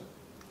minister.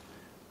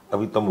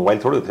 अभी तो mobile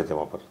थोड़े थे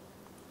वहाँ पर,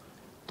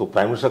 तो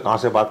प्राइम मिनिस्टर कहाँ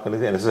से बात करनी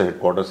थी? एनएसएस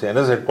हेडक्वार्टर से।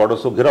 एनएसएस हेडक्वार्टर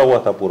तो घिरा हुआ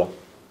था पूरा,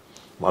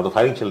 वहाँ तो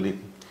फायरिंग चल रही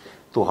थी।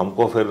 तो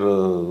हमको फिर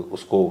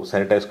उसको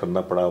सैनिटाइज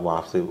करना पड़ा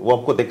वहाँ से। वो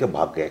हमको देख के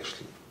भाग गए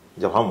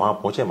एक्चुअली। जब हम वहाँ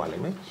पहुँचे माले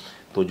में,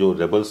 तो जो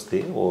रेबल्स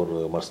थे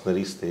और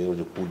मर्सनरीज थे और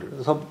जो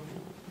पूल सब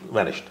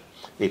वैनिश्ड।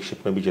 एक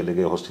शिप में भी चले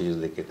गए हॉस्टेजेस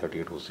लेके,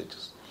 38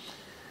 हॉस्टेजेस।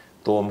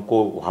 तो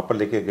हमको वहाँ पर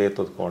लेके गए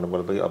तो कमांडर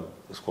बोले भाई अब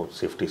इसको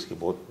सेफ्टी इसकी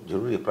बहुत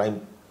जरूरी है, prime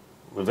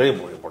very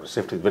important.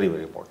 Safety is very,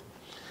 very important.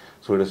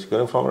 So it was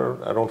securing from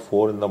around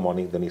 4 in the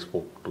morning. Then he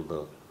spoke to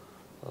the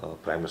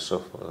Prime Minister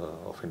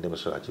of India,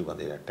 Mr. Rajiv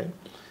Gandhi at that time.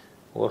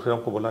 और फिर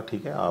हमको बोला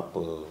ठीक है, आप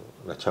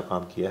अच्छा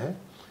काम किया है,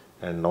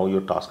 and now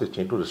your task is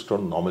changed to restore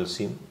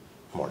normalcy in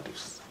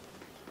Maldives.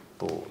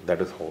 तो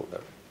that is how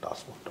that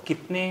task worked out.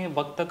 कितने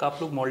वक्त तक आप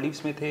लोग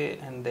मालदीव्स में थे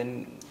and then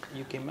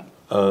you came back?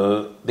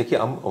 देखिए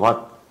हम वहाँ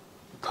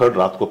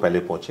 3rd रात को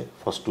पहले पहुँचे,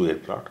 first 2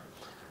 aircraft.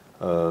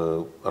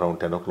 Around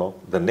 10 o'clock.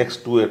 The next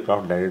 2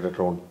 aircraft landed at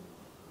around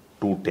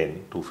 2:10,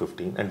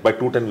 2:15, and by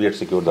 2:10 we had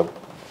secured the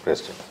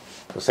president.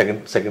 The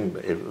second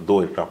 2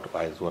 aircraft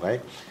eyes were आए,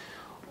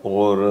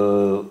 और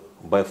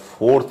by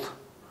 4th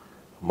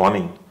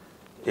morning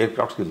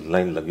aircraft की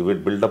लाइन लगी। We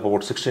had built up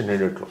about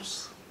 1600 troops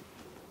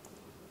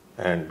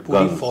and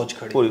पूरी फौज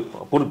खड़ी,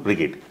 पूरी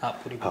brigade,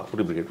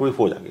 पूरी brigade, पूरी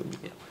फौज आ गई।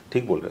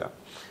 ठीक बोल रहे आप।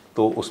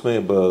 तो उसमें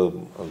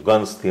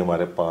गन्स थी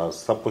हमारे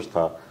पास, सब कुछ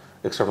था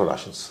एक्सेप्ट फॉर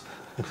राशंस।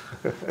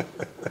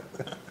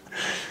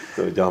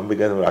 तो जब हम भी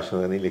गए तो राशन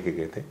नहीं लेके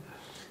गए थे,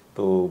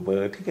 तो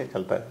ठीक है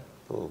चलता है,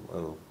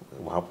 तो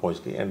वहाँ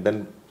पहुँच गए. And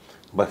then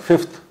bye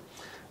 5th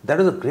that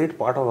is a great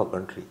part of our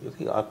country,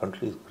 क्योंकि आवर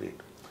कंट्री इज़ ग्रेट.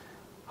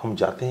 हम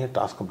जाते हैं,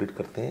 टास्क कंप्लीट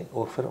करते हैं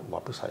और फिर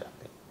वापस आ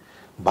जाते हैं.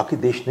 बाकी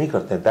देश नहीं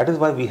करते हैं. That is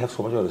why we have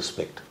so much of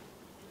respect.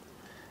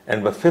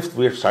 And bye 5th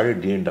we had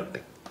started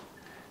D-inducting.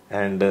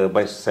 And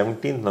by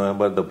 17th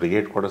November, the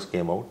brigade quarters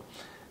came out,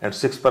 and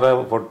 6th para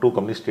for 2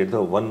 companies stayed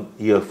there 1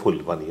 year, full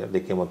 1 year.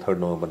 They came on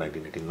 3rd November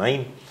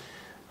 1989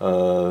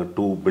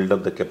 to build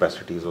up the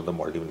capacities of the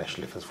Maldivian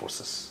National Defense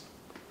Forces.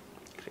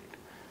 Great.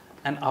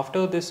 And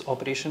after this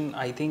operation,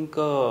 I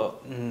think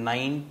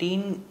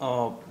 19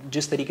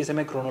 जिस तरीके से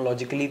मैं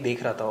chronologically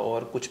देख रहा था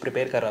और कुछ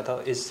prepare कर रहा था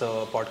इस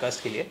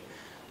पॉडकास्ट के लिए,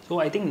 तो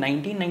आई थिंक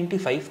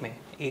 1995 में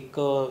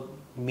एक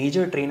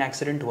मेजर ट्रेन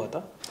एक्सीडेंट हुआ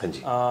था. हाँ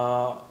जी.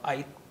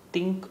 I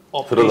think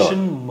operation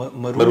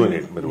maroon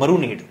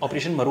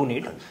operation maroon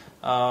add.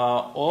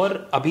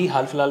 और अभी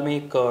हाल फिलहाल में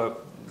एक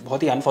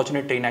बहुत ही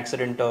unfortunate train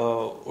accident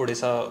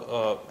Orissa,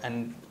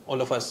 and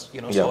all of us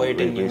you know saw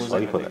it in news.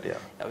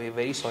 We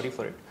very sorry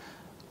for it.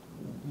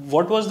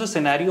 What was the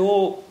scenario?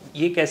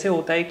 ये कैसे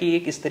होता है कि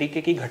एक इस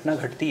तरीके की घटना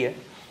घटती है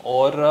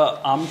और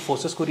आर्म्ड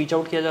फोर्सेस को रीच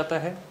आउट किया जाता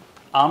है?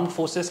 आर्म्ड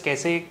फोर्सेस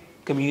कैसे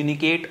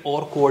कम्युनिकेट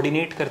और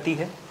कोऑर्डिनेट करती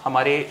है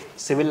हमारे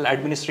सिविल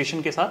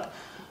एडमिनिस्ट्रेशन के साथ,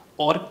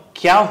 और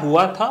क्या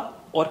हुआ था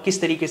और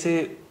किस तरीके से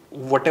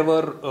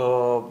whatever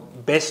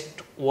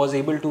best was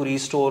able to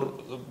restore,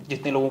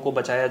 जितने लोगों को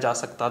बचाया जा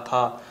सकता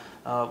था,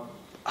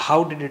 how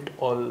did it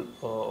all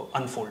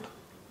unfold?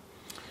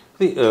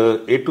 See,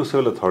 aid to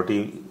civil authority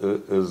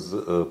is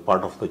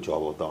part of the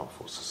job of the armed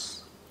forces.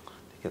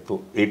 ठीक है,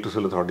 तो aid to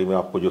civil authority में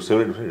आपको जो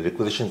civil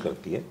requisition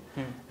करती है,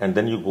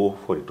 and then you go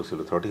for aid to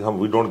civil authority.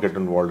 हम we don't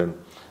get involved in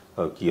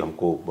कि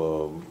हमको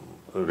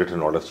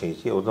रिटर्न ऑर्डर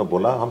चाहिए. उसने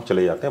बोला हम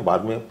चले जाते हैं,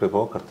 बाद में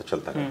पेपर करते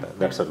चलता रहता है.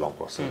 That's a long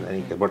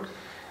process. But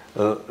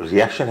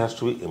reaction has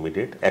to be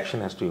immediate,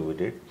 action has to be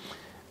immediate,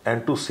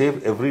 and to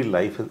save every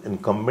life is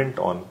incumbent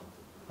on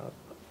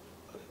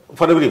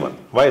for everyone,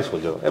 vice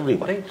soldier,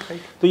 everyone.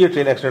 तो ये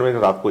ट्रेन एक्सीडेंट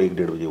में रात को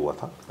 1-1:30 बजे हुआ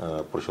था.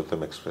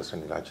 पुरुषोत्तम express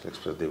and Nilachal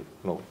express, they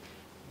know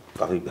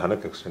काफ़ी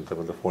भयानक एक्सीडेंट था,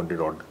 मतलब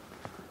 400 ऑड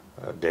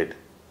डेड.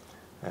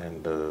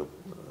 एंड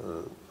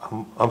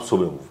हम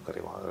सुबह मूव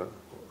करें वहाँ,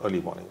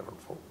 early morning around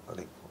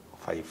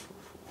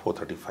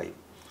 4:35,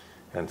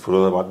 and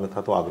Firozabad में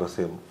था. तो आगरा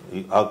से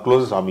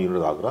क्लोजेस्ट आर्मी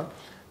यूनिट आगरा,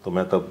 तो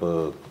मैं तब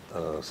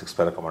 6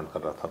 पैरा कमांड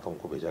कर रहा था, तो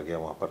उनको भेजा गया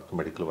वहाँ पर. तो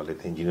मेडिकल वाले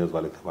थे, इंजीनियर्स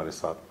वाले थे हमारे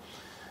साथ,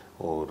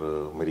 और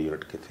मेरी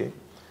यूनिट के थे.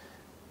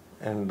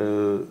 एंड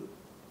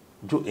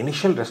जो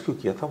इनिशियल रेस्क्यू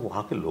किया था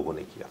वहाँ के लोगों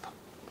ने किया था.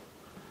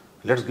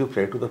 Let's give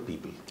credit to the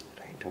people,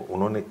 right.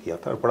 उन्होंने किया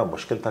था. बड़ा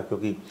मुश्किल था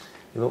क्योंकि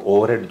यू नो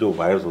ओवरहेड जो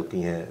वायर्स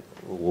होती हैं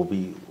वो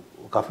भी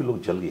काफ़ी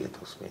लोग जल गए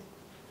थे उसमें.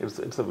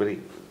 It's a very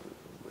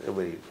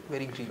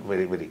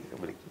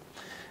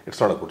it's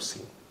not a good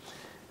scene.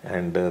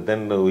 And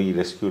then we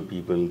rescued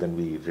people, then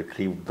we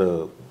retrieved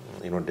the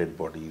dead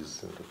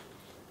bodies. And,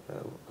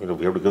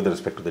 we have to give the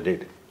respect to the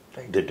dead.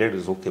 Right. The dead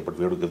is okay, but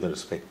we have to give them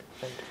respect.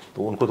 Right.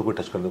 तो उनको तो कोई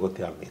touch करने को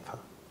तैयार नहीं था,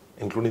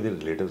 including their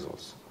relatives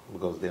also,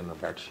 because they are in a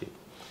bad shape.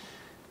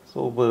 So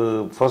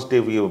first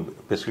day we were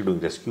basically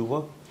doing rescue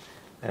work,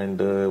 and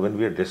when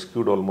we had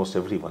rescued almost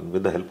everyone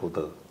with the help of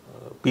the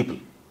people.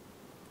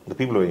 The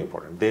people are very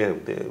important.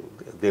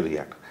 They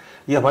react.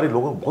 ये हमारे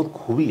लोगों में बहुत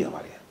खूबी है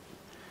हमारे यहाँ.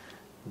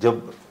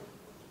 जब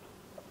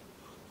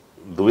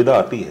दुविधा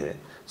आती है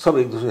सब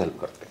एक दूसरे हेल्प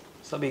करते हैं.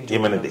 सब एक, ये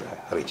मैंने देखा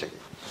है हर एक जगह.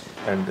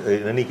 And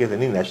in any case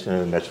any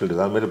natural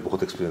disaster, मेरे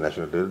बहुत एक्सपीरियंस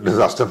नेचुरल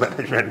डिजास्टर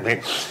मैनेजमेंट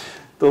में.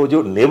 तो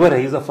जो नेबर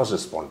है इज द फर्स्ट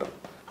रिस्पॉन्डर.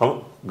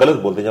 हम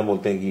गलत बोलते हैं जब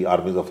बोलते हैं कि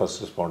army is the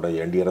first responder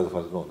या NDRF the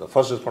first. No, the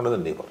first responder the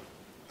neighbour,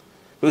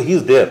 क्योंकि ही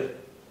इज देयर.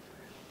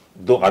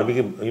 दो आर्मी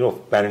के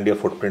पैन इंडिया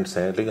फुटप्रिंट्स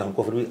हैं, लेकिन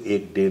हमको फिर भी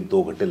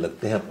 1-1.5-2 घंटे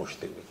लगते हैं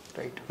पहुंचते हुए.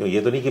 राइट.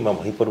 ये तो नहीं कि मैं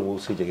वहीं पर हूँ,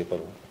 उसी जगह पर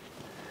हूँ.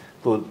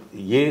 तो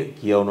ये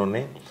किया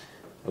उन्होंने.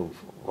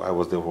 I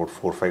was there for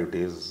 4-5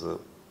 days.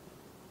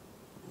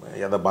 मैं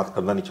ज़्यादा बात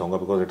करना नहीं चाहूँगा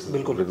because it's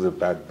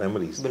bad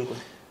memories.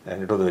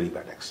 And it was a very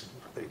bad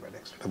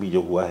accident. अभी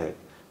जो हुआ है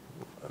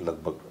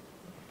लगभग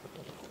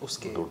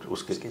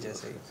उसके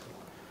जैसे ही.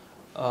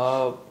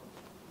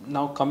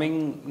 Now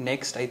coming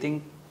next, I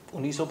think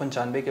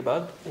 1995 के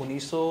बाद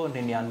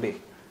 1999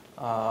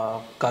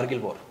 Kargil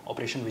war,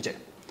 operation Vijay.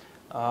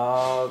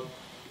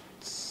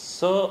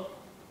 So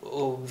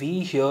we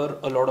hear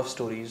a lot of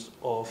stories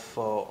of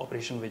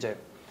operation Vijay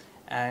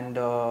and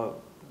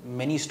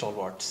many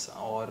stalwarts,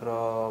 or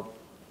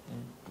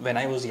when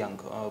I was young,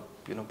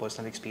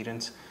 personal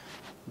experience,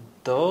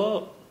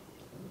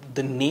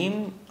 the name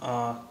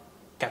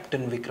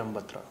Captain Vikram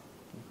Batra,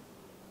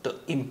 the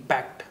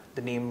impact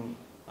the name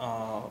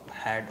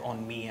had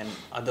on me and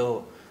other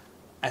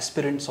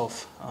aspirants of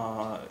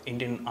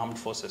Indian Armed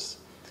Forces,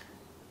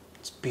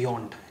 it's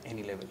beyond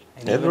any level.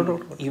 And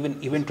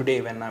even today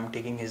when I'm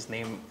taking his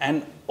name,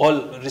 and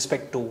all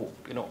respect to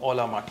all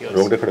our martyrs,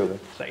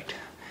 right?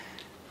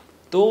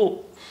 So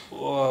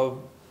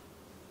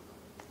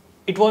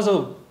it was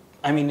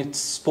it's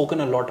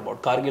spoken a lot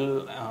about Kargil.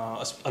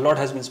 A lot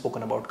has been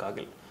spoken about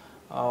Kargil.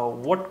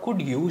 what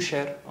could you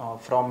share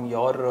from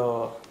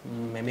your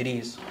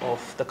memories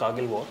of the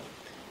Kargil war?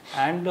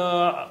 And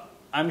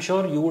I'm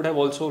sure you would have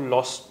also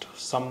lost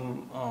some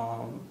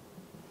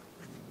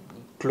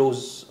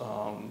close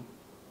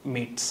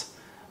mates,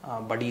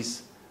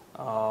 buddies,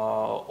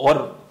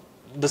 or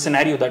the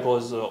scenario that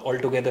was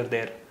altogether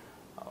there.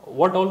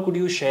 What all could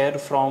you share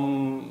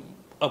from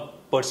a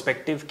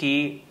perspective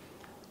कि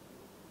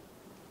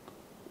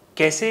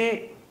कैसे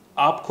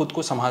आप खुद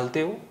को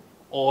संभालते हो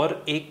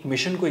और एक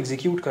mission को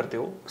एग्जीक्यूट करते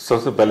हो?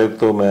 सबसे पहले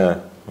तो मैं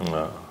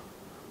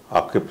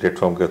आपके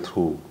प्लेटफॉर्म के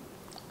थ्रू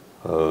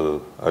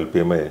आई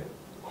पे my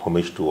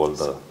homage to all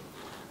the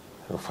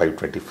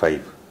 525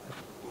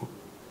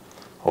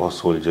 और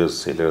soldiers,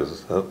 sellers,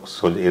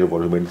 soldier air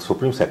वॉल्यूमेंट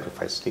supreme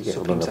sacrifice, ठीक है,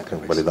 उन्होंने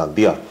अपना बलिदान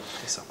दिया,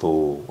 तो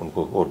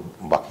उनको, और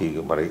बाकी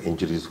हमारे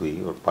इंजरीज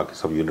हुई और बाकी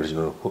सब यूनिट्स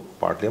जिन्होंने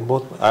पार्ट लिया,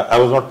 बहुत I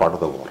was not part of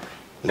the war,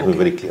 let me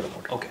very clear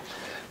about it. Okay.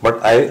 But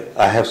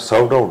I have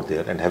served out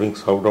there, and having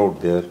served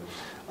out there,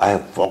 I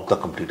have walked the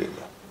complete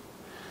area.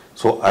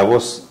 So I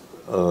was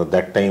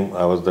that time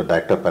I was the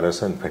director of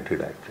Paris Infantry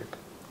Directorate.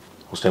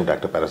 उस time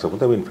director para से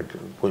बोलते हैं,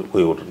 infantry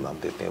कोई और नाम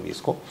देते हैं अभी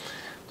इसको.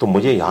 तो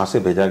मुझे यहाँ से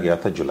भेजा गया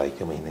था जुलाई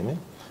के महीने में,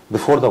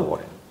 बिफोर द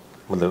वॉर,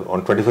 मतलब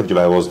ऑन 25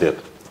 जुलाई वॉज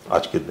देयर,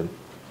 आज के दिन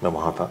मैं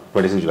वहाँ था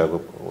 26 जुलाई को.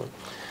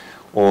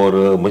 और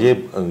मुझे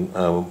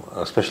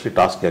स्पेशली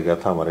टास्क किया गया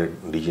था हमारे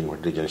डीजी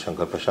इन्फेंट्री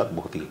जनशंकर प्रसाद,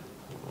 बहुत ही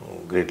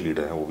ग्रेट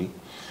लीडर हैं वो भी.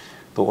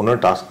 तो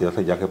उन्होंने टास्क किया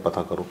था जाके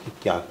पता करो कि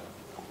क्या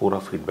पूरा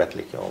फीडबैक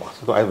लेके आओ वहाँ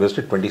से. तो I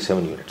visited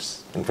 27 units,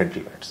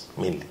 infantry units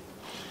mainly.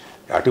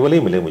 RT वाले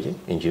ही मिले मुझे,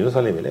 इंजीनियर्स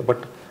वाले मिले,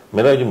 बट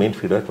मेरा जो मेन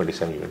फीडबैक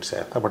 27 यूनिट से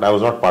आया था. But I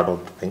was not part of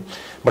the thing,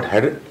 but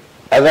had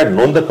as I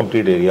known the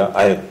complete area,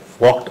 I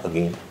walked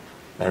again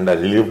and I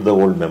relieved the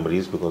old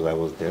memories because I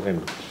was there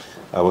and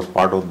I was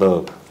part of the,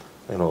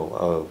 you know,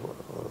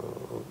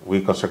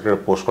 we constructed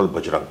a post called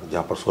Bajrang,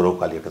 जहाँ पर सोरो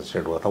Kaliya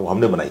construct हुआ था, वो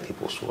हमने बनाई थी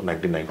post, वो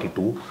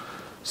 1992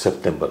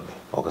 सितंबर में,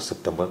 अगस्त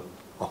सितंबर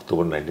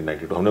अक्टूबर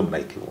 1992 हमने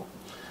बनाई थी वो.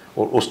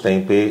 और उस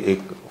टाइम पे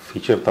एक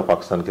फीचर था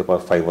पाकिस्तान के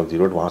पास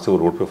 5108, वहाँ से वो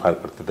रोड पे फायर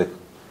करते थे,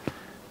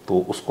 तो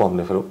उसको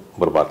हमने फिर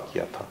बर्बाद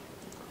किया था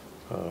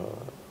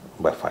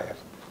बाय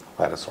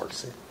फायर असॉल्ट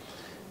से.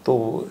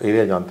 तो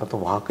एरिया जानता. तो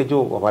वहाँ के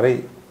जो हमारे,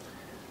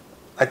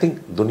 आई थिंक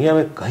दुनिया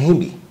में कहीं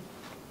भी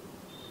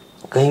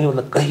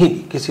मतलब कहीं भी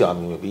किसी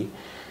आर्मी में भी,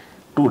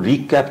 to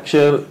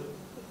recapture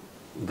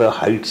the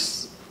Heights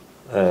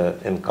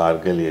in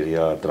Kargil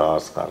area,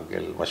 Dras,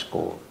 Kargil,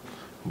 Mashko,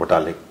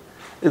 Batalik,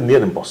 is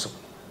near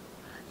impossible.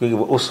 क्योंकि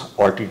वो उस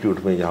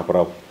altitude में जहाँ पर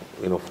आप,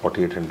 you know,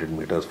 4800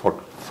 meters,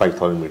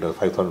 5000 meters,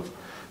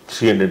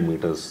 5300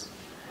 meters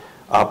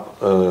आप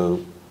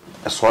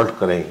assault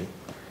करेंगे.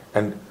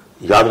 And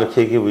याद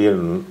रखिए कि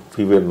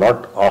we were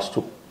not asked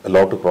to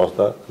allowed to cross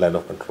the line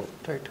of control.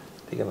 Right.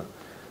 ठीक है ना.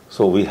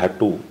 So we had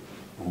to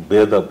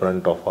bear the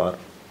brunt of our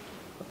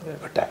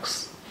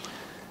attacks.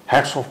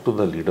 Hats off to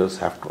the leaders,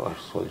 have to our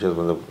soldiers,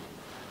 मतलब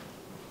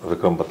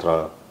विक्रम बत्रा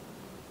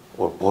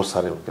और बहुत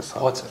सारे उनके साथ,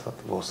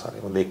 बहुत सारे,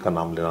 मतलब एक का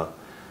नाम लेना,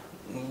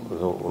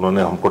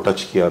 उन्होंने हमको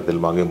टच किया, दिल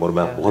मांगे मोर,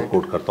 मैं बहुत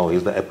कोट करता हूँ,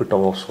 is the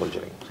epitome of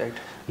soldiering,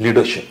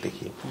 leadership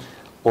देखिए.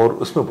 और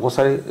उसमें बहुत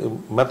सारे,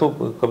 मैं तो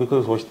कभी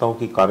कभी सोचता हूँ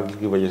कि कारगिल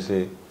की वजह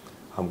से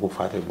हमको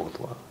फायदा बहुत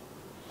हुआ,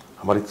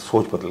 हमारी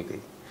सोच बदल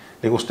गई.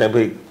 लेकिन उस टाइम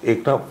पे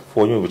एक ना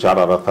फौज में विचार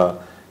आ रहा था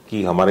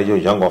कि हमारे जो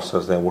यंग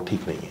ऑफिसर्स हैं वो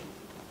ठीक नहीं है.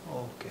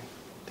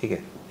 ठीक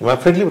है, मैं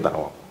फ्रेंकली बता रहा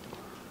हूँ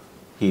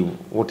आपको कि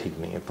वो ठीक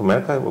नहीं है. तो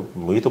मैंने कहा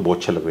मुझे तो बहुत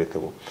अच्छे लग रहे थे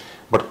वो,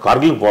 बट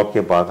कारगिल वॉर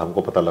के बाद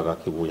हमको पता लगा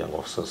कि वो यंग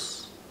ऑफिसर्स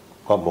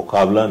का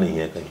मुकाबला नहीं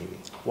है कहीं भी.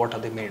 What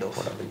are they made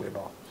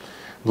of?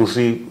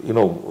 दूसरी, you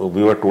know,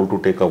 we were told to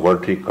take a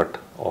voluntary cut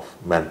off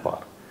man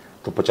power,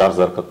 तो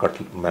 50,000 का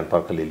कट मैन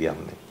पावर का ले लिया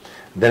हमने.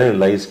 देन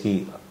रियलाइज की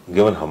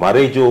गिवन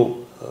हमारे जो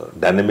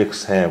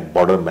डायनेमिक्स हैं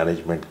बॉर्डर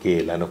मैनेजमेंट के,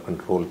 लाइन ऑफ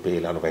कंट्रोल पे,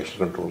 लाइन ऑफ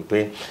एक्शन कंट्रोल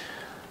पे,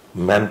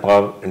 मैन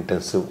पावर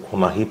इंटेंसिव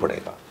होना ही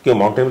पड़ेगा. क्योंकि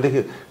माउंटेन में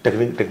देखिए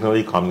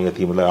टेक्नोलॉजी काम नहीं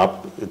आती, मतलब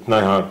आप इतना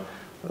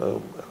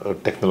यहाँ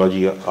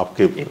टेक्नोलॉजी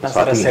आपके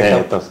साथी हैं,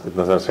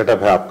 इतना सारा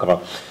सेटअप है आपका,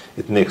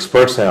 इतने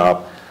एक्सपर्ट्स हैं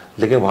आप,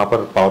 लेकिन वहाँ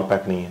पर पावर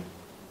पैक नहीं है.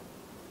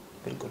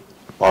 बिल्कुल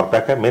पावर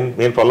पैक है,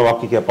 मेन प्रॉब्लम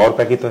आपकी क्या, पावर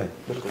पैक ही तो है.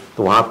 बिल्कुल.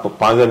 तो वहाँ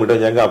 5000 मीटर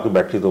जाएंगे, आपकी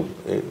बैटरी तो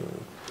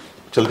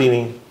चलती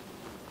नहीं.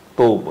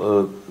 तो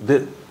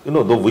you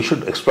know, though we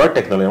should exploit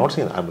technology, I'm not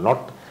saying, I'm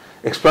not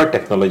exploit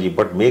technology,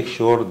 but make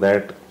sure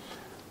that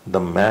the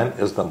man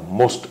is the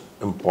most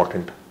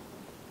important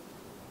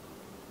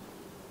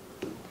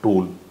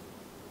tool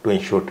to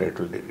ensure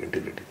territorial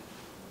integrity.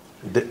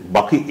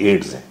 बाकी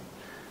ads हैं,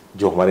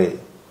 जो हमारे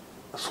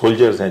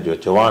soldiers हैं, जो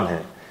जवान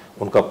हैं,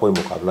 उनका कोई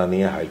मुकाबला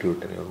नहीं है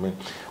हाइल्टीट्यूड टेरिटरी में.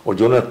 और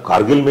जो उन्होंने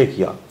कारगिल में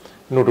किया,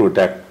 to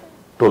attack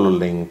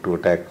Tololing, to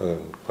attack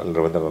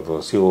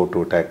Rabindranath CO,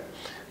 to attack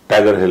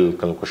tiger हिल,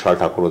 कल कुशाल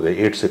ठाकुर हो,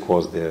 8 सिख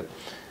वॉज देयर.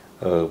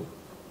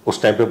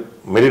 उस टाइम पे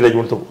मेरी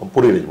रेजिमेंट तो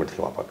पूरी रेजिमेंट थी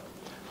वहाँ पर.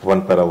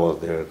 1 पैरा वॉज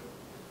देयर,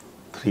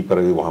 3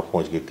 पैरा भी वहाँ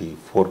पहुँच गई थी,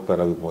 4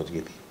 पैरा भी पहुँच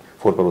गई थी,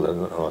 4 पैरा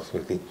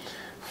उधर थी,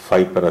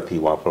 5 पैरा थी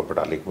वहाँ पर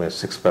बटालिक में,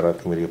 6 पैरा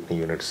थी मेरी अपनी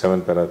यूनिट,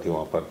 7 पैरा थी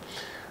वहाँ पर,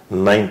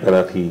 9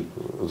 पैरा थी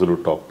जुलू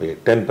टॉप पे,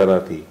 10 पैरा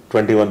थी,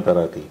 21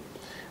 पैरा थी,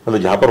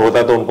 मतलब जहां पर होता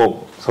है तो उनको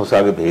सबसे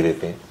आगे भेज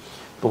देते हैं,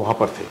 तो वहां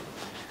पर थे।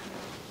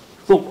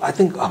 तो आई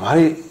थिंक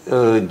हमारे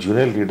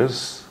जूनियर लीडर्स,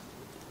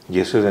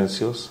 जेएसएस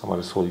एनसीओस,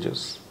 हमारे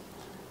soldiers,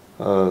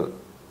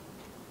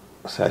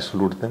 I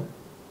salute them,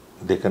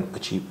 they can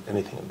achieve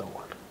anything in the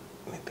world,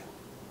 anything,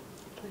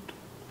 right.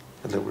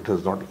 मतलब it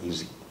is not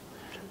easy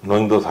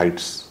knowing those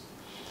Heights.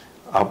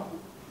 आप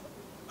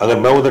अगर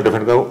मैं उधर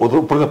डिफेंड करूँ, उधर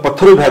ऊपर से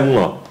पत्थर भी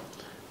फेंकूंगा,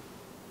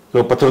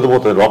 क्योंकि पत्थर तो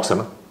बहुत रॉक्स है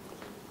ना,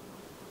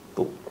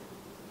 तो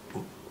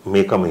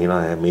मई का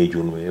महीना है, मई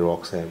जून में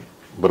रॉक्स है,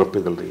 बर्फ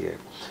पिघल रही है,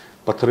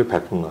 पत्थर भी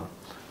फेंकूंगा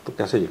तो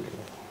कैसे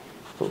जीतेंगे?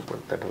 तो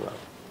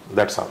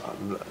that's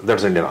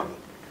Indian army.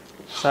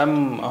 So I'm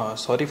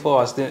sorry for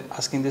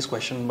asking this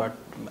question, but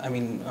I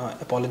mean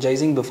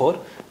apologizing before,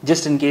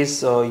 just in case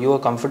you are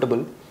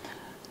comfortable.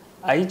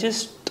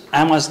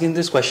 I'm asking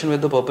this question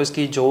with the purpose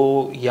कि जो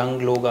young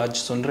लोग आज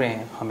सुन रहे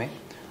हैं हमें,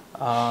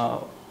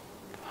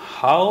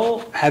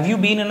 how have you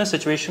been in a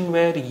situation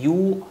where you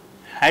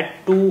had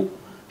to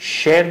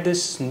share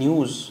this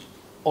news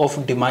of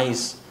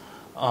demise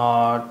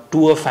to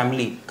a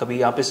family?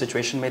 कभी आप इस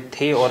situation में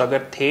थे, और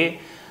अगर थे,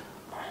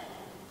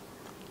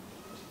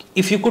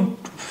 if you could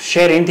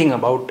share anything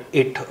about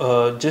it,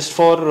 just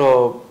for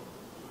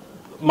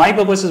my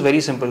purpose is very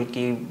simple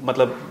कि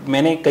मतलब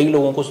मैंने कई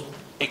लोगों को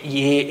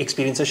ये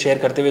एक्सपीरियंसेस शेयर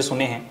करते हुए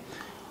सुने हैं,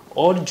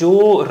 और जो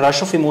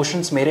रश ऑफ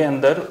इमोशंस मेरे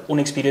अंदर उन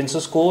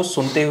एक्सपीरियंसेस को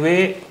सुनते हुए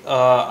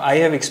I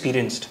have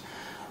experienced,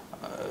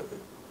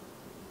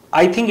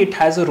 I think it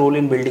has a role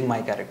in building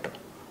my character.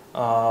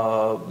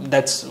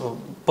 That's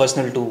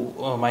personal to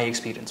my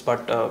experience,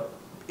 but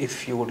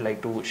if you would like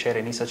to share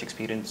any such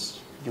experience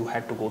you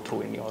had to go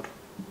through in your...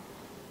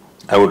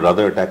 I would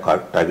rather attack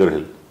Tiger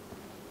Hill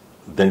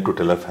than to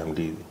tell a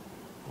family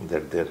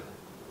that they're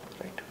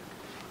right.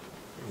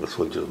 The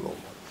soldiers know.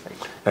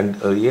 Right.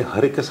 And ये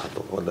हर एक के साथ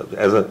हो, मतलब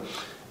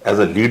as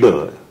a leader,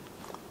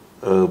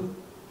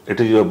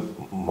 it is your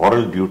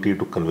moral duty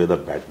to convey the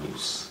bad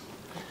news.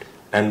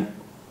 And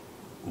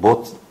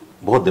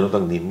बहुत दिनों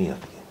तक नींद नहीं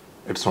आती है.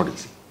 It's not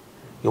easy.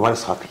 ये हमारे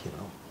साथ ही है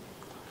ना,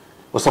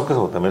 वो सबके साथ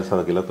होता है, मेरे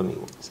साथ अकेला तो नहीं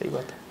हुआ. सही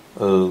बात है.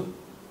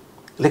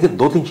 लेकिन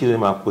 2-3 चीजें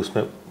मैं आपको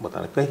इसमें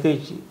बताना,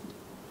 कहीं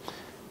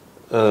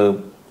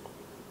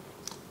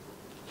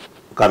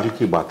कारगिल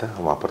की बात है,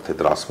 हम वहाँ पर थे,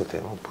 द्रास में थे,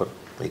 ऊपर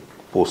एक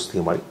पोस्ट थी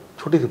हमारी,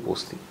 छोटी सी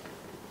पोस्ट थी,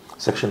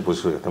 सेक्शन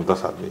पोस्ट कहते हैं,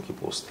 10 आदमी की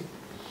पोस्ट थी,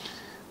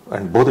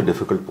 एंड बहुत ही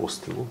डिफिकल्ट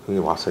पोस्ट थी वो, क्योंकि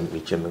वहाँ से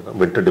नीचे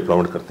विंटर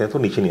डिप्लॉयमेंट करते हैं तो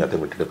नीचे नहीं आते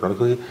विंटर डिप्लॉयमेंट,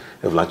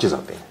 क्योंकि एवलांचेस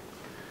आते हैं.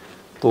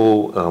 तो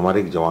हमारे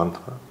एक जवान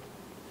था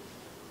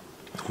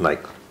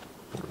नाइक,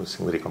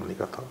 मेरी कंपनी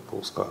का था, तो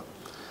उसका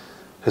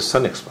हिज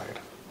सन एक्सपायर्ड,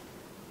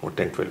 वो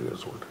 10-12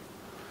 ईयर्स ओल्ड.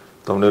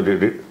 तो हमने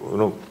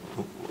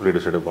रेडियो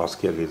से बात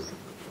किया कि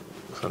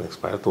सन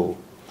एक्सपायर, तो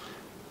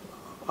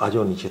आ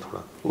जाओ नीचे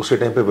थोड़ा. उसी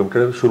टाइम पे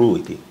विंटर शुरू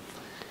हुई थी,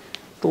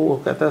 तो वो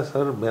कहता है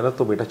सर मेरा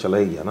तो बेटा चला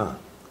ही गया ना,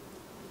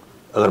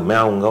 अगर मैं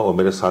आऊँगा और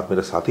मेरे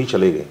साथी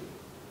चले गए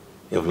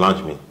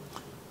एवलांच में,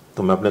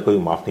 तो मैं अपने को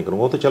माफ़ नहीं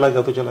करूँगा. वो तो चला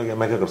गया तो चला गया,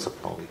 मैं क्या कर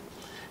सकता हूँ?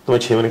 तो मैं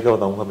 6 महीने क्या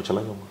बताऊँगा, मैं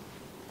चला जाऊँगा.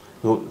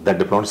 That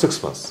deployment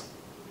 6 months.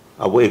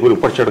 अब वो एक बार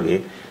ऊपर चढ़ गए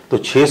तो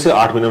 6 से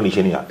 8 महीने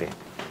नीचे नहीं आते,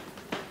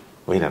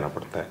 वहीं रहना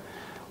पड़ता है.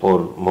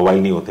 और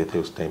मोबाइल नहीं होते थे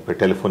उस टाइम पे,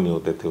 टेलीफोन नहीं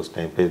होते थे उस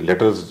टाइम पे,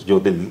 लेटर्स जो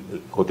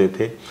होते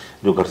थे,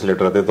 जो घर से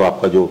लेटर आते तो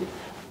आपका जो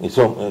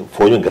इसको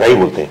फौज में गिराई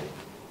बोलते हैं,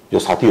 जो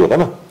साथी होता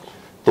ना,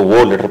 तो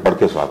वो लेटर पढ़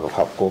के सुनाता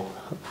था आपको,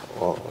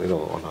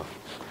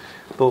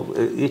 तो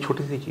ये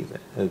छोटी सी चीज़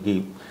है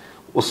कि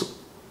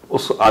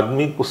उस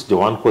आदमी, उस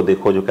जवान को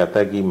देखो जो कहता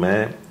है कि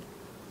मैं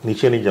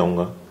नीचे नहीं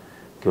जाऊँगा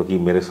क्योंकि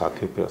मेरे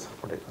साथियों पे असर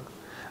पड़ेगा.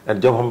 और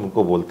जब हम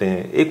उनको बोलते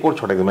हैं, एक और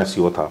छोटा, मैं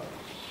सीओ था,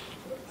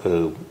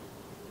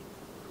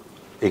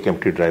 एक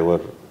एमटी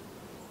ड्राइवर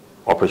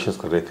ऑपरेशंस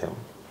कर रहे थे हम,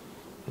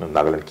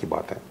 नागालैंड की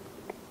बात है,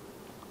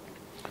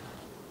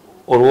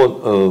 और वो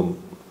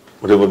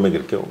रिवर में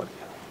गिर के वो मर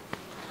गया.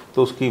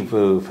 तो उसकी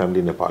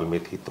फैमिली नेपाल में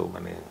थी, तो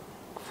मैंने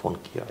फ़ोन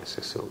किया,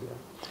 ऐसे हो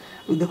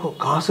गया. देखो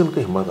कहाँ से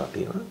उनकी हिम्मत आती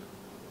है ना,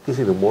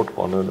 किसी रिमोट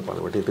कॉर्नर नेपाल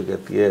में बैठी तो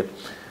कहती है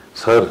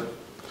सर,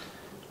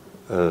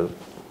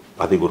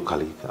 आधी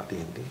गुरखाली आती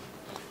हिंदी,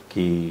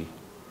 कि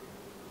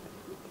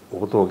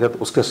वो तो हो गया. तो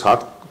उसके साथ,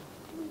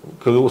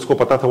 क्योंकि उसको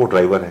पता था वो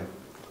ड्राइवर है,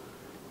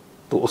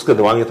 तो उसके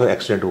दिमाग में तो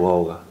एक्सीडेंट हुआ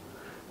होगा,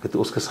 कि तो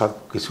उसके साथ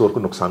किसी और को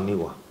नुकसान नहीं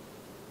हुआ.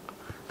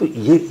 तो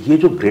ये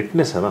जो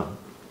ग्रेटनेस है ना.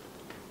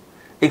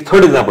 एक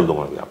थर्ड एग्जांपल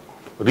दूंगा अभी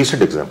आपको,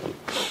 रिसेंट एग्जांपल,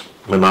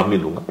 मैं नाम नहीं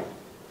लूंगा,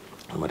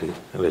 हमारे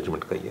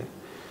रेजिमेंट का ही है.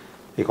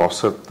 एक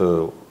officer,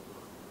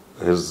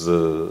 his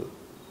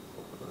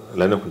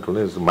line of control,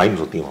 his mines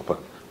होती है वहाँ पर,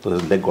 तो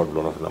his leg got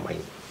blown of in the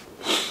mine.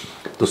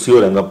 तो CO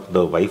wrong up the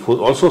wife was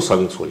also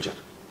serving soldier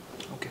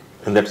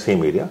in that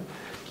same area,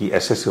 कि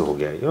ऐसे हो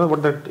गया. You know what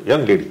that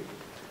young lady,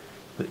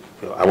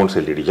 I won't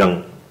say lady, young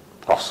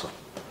officer.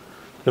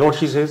 You know what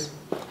she says?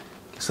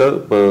 Sir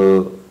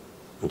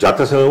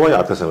जाते समय हुआ या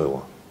आते समय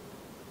हुआ,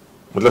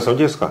 मतलब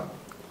समझिए इसका,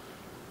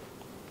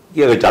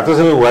 ये अगर जाते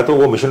समय हुआ है तो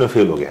वो मिशन में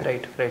फेल हो गया.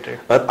 राइट.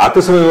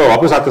 आते समय हुआ,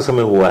 वापस आते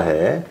समय हुआ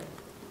है,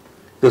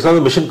 तो साथ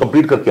मिशन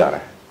कंप्लीट करके आ रहा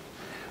है।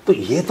 तो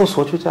ये तो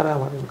सोच विचार है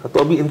हमारे इनका। तो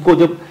अभी इनको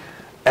जब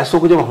ऐसो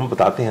को जब हम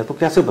बताते हैं तो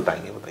कैसे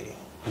बताएंगे, बताइए,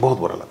 बहुत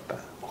बुरा लगता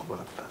है, बहुत बुरा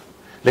लगता है,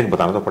 लेकिन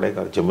बताना तो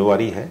पड़ेगा,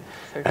 जिम्मेवारी है।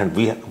 And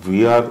we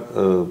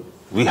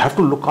have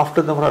to look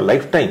after them for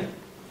life time.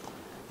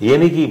 ये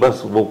नहीं कि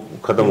बस वो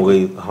खत्म हो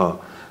गई,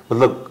 हाँ,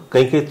 मतलब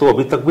कहीं कहीं तो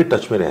अभी तक भी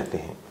टच में रहते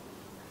हैं।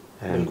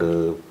 एंड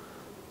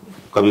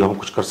कभी हम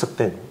कुछ कर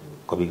सकते हैं,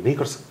 कभी नहीं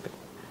कर सकते,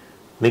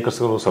 नहीं कर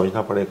सकते, वो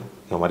समझना पड़ेगा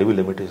कि हमारी भी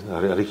लिमिटेशन,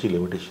 हर एक चीज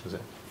लिमिटेशन है।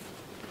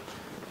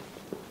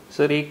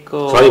 सर एक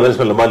सॉरी मैंने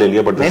इसमें लंबा ले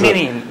लिया, but this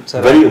is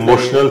very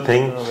emotional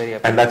thing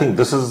and I think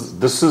this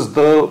is the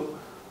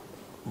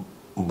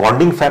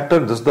bonding factor,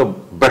 this is the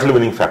battle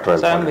winning factor.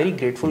 Sir I am very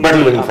grateful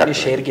कि आपने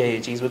शेयर किया ये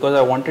चीज, because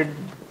I wanted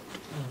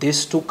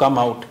this to come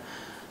out.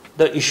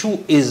 The issue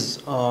is,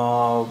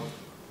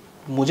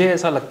 मुझे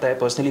ऐसा लगता है,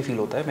 personally feel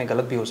होता है, मैं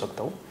गलत भी हो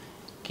सकता हूँ,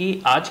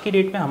 कि आज की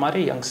डेट में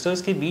हमारे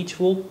यंगस्टर्स के बीच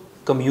वो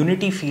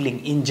community feeling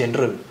in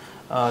general,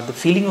 the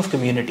feeling of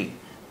community,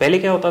 पहले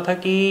क्या होता था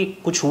कि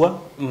कुछ हुआ,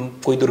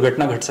 कोई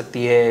दुर्घटना घट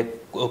सकती है,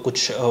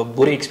 कुछ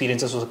बुरे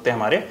एक्सपीरियंसेस हो सकते हैं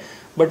हमारे,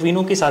 बट वी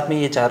नो के साथ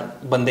में ये 4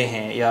 बंदे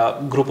हैं या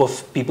ग्रुप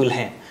ऑफ पीपल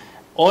हैं,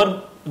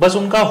 और बस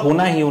उनका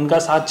होना ही, उनका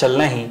साथ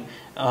चलना ही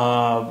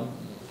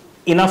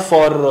इनफ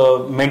फॉर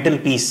मेंटल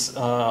पीस।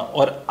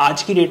 और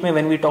आज की डेट में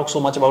when we talk so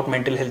much about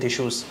mental health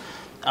issues,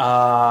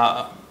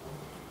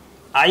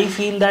 I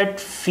feel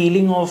that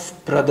feeling of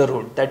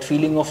brotherhood, that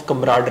feeling of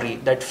camaraderie,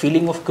 that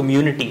feeling of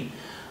community,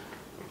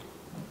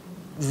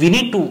 we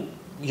need to,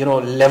 you know,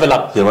 level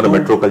up. ये हमारा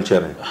metro culture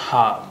है।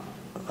 हाँ,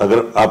 अगर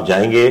आप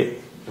जाएंगे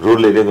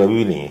rural area में, अभी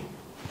भी नहीं है,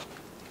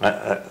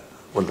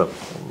 मतलब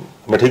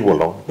मैं ठीक बोल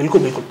रहा हूँ?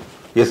 बिल्कुल बिल्कुल,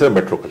 ये सब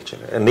मेट्रो कल्चर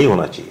है, नहीं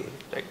होना चाहिए।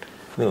 राइट,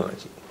 नहीं होना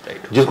चाहिए।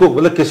 राइट, जिसको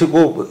मतलब किसी को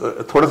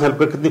थोड़ा सा हेल्प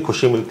कर कितनी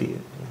खुशी मिलती है।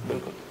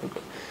 बिल्कुल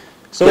बिल्कुल।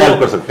 क्या हेल्प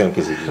कर सकते हैं हम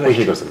किसी की,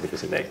 खुशी कर सकते हैं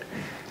किसी की। Right.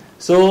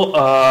 So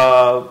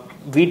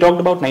we talked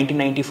about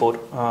 1994,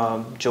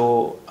 जो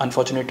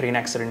unfortunate train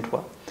accident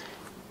हुआ.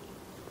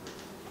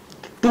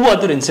 2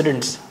 other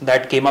incidents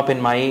that came up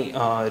in my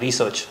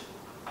research.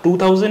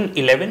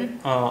 2011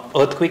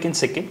 earthquake in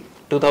Sikkim,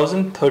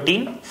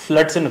 2013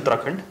 floods in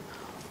Uttarakhand.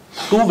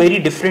 2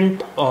 very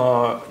different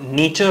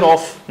nature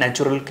of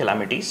natural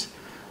calamities.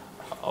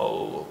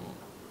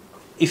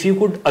 If you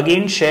could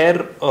again share,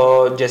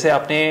 जैसे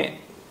आपने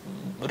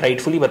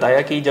rightfully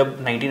बताया कि जब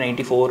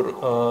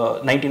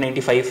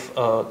 1995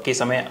 के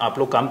समय आप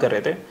लोग काम कर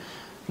रहे थे,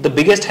 the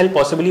biggest help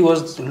possibly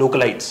was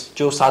localites,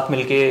 जो साथ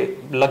मिलके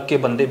लग के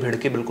बंदे भिड़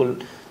के बिल्कुल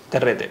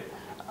कर रहे थे।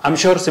 I am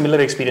sure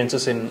similar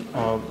experiences in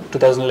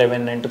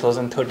 2011 and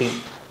 2013,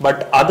 but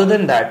other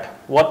than that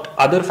what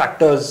other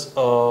factors,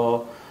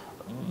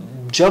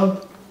 जब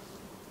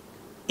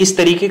इस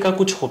तरीके का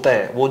कुछ होता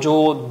है, वो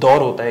जो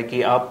दौर होता है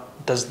कि आप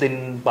 10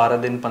 दिन, 12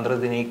 दिन, 15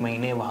 दिन, 1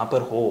 महीने वहां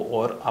पर हो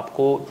और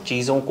आपको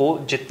चीजों को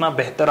जितना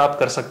बेहतर आप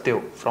कर सकते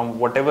हो from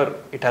what ever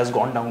it has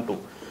gone down to,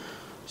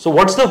 so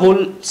what's the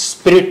whole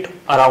spirit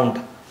around,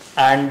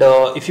 and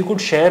if you could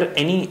share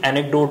any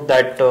anecdote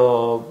that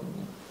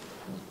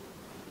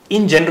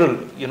in general,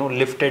 you know,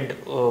 lifted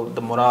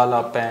the morale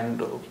up,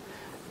 and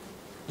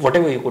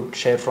whatever you could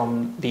share from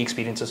the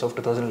experiences of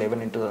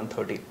 2011 and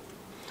 2013.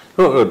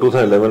 No,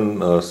 2011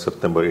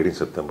 September, 18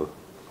 September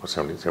और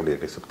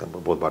 17 सितंबर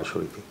बहुत बारिश हो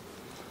रही थी।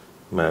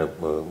 मैं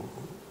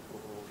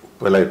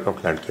पहला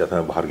aircraft land किया था,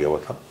 मैं बाहर गया हुआ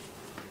था,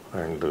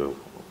 एंड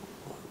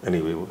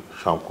एनीवे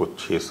शाम को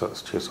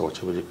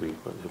 6:06 बजे करीब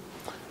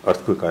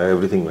अर्थक्वेक आया,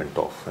 everything went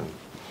of, and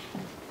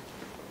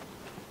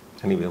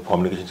anyway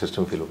communication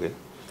system fail हो गए,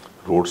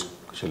 रोड्स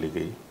चली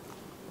गई,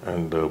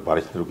 एंड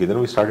बारिश नहीं रुकी। Then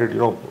we started, you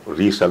know,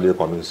 re-establish the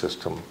communication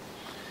system.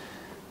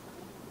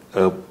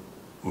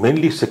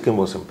 Mainly Sikkim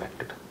was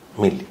impacted,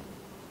 mainly,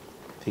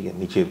 ठीक है,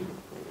 नीचे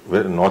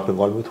नॉर्थ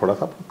बंगाल में थोड़ा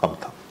सा कम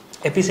था।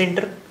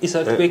 एपिसेंटर इस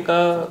अर्थक्वेक का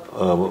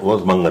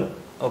was Mangan,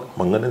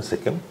 Mangan in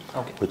Sikkim,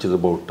 which is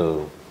about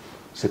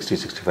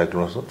 60-65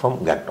 kilometre from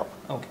Gangtok.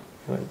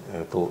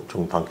 तो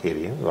चुंगथांग के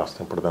एरिया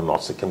रास्ते में पड़ता है,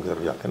 नॉर्थ सिक्किम की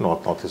तरफ जाते हैं,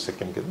 नॉर्थ ईस्ट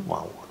सिक्किम के,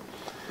 वहाँ हुआ।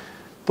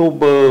 तो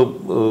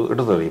it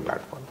was a very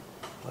bad one,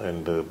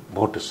 and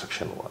बहुत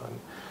डिस्ट्रक्शन हुआ।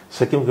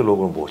 सिक्किम के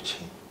लोग बहुत अच्छे,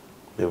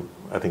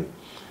 I think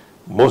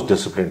most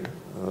disciplined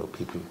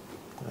people,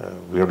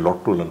 we had lot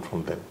to learn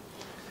from them,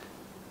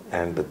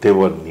 and they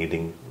were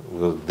needing,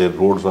 because their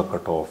roads were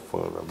cut off,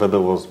 weather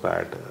was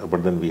bad, but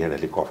then we had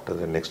helicopters,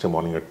 and next day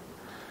morning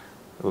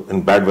in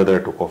bad weather I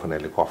took off an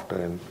helicopter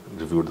and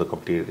reviewed the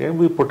complete area, and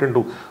we put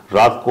into,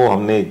 रात को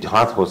हमने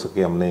जहाँ हो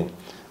सके हमने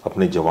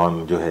अपने जवान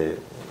जो है,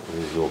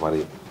 जो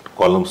हमारी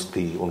कॉलम्स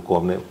थी, उनको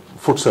हमने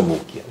फुट से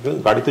मूव किया, क्योंकि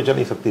गाड़ी तो चल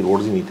नहीं सकती,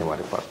 रोड्स ही नहीं थे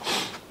हमारे पास।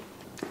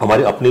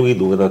 हमारी अपनी भी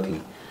दुविधा थी,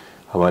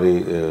 हमारी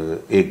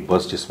एक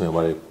बस जिसमें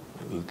हमारे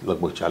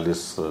लगभग 40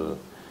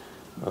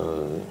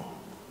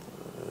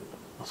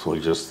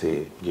 सोल्जर्स थे,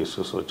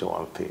 जेसस और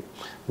जवान थे,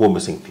 वो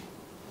मिसिंग थी,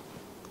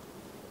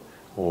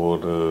 और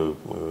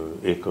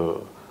एक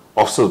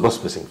ऑफिसर बस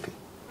मिसिंग थी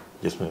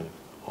जिसमें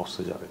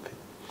ऑफिसर जा रहे थे,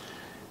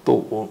 तो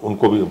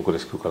उनको भी हमको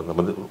रेस्क्यू करना,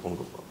 मतलब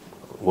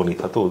वो नहीं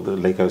था। तो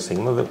लाइक आई वाज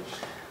सेइंग ना,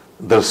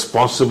 द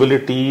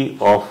रिस्पॉन्सिबिलिटी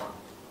ऑफ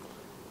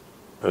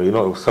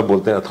सब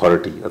बोलते हैं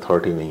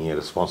अथॉरिटी नहीं है,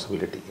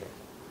 रिस्पॉन्सिबिलिटी है.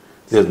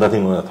 There is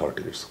nothing on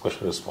authority, it's a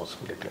question of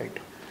responsibility. Right.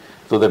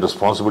 So that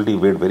responsibility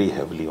weighed very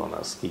heavily on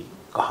us कि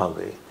कहाँ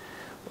गए,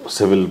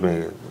 civil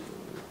में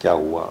क्या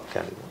हुआ,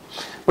 क्या नहीं हुआ.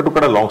 But to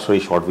cut a long story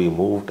short, we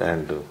moved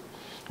and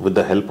with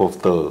the help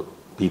of the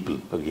people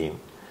again,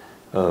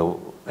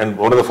 and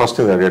one of the first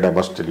things I did, I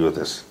must tell you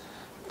this.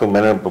 तो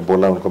मैंने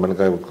बोला उनको, मैंने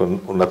कहा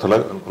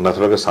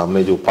नथुला के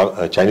सामने जो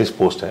चाइनीज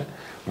पोस्ट है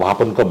वहाँ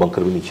पर उनका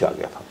बंकर भी नीचे आ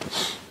गया था.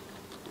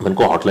 मैं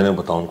उनको हॉटलाइन में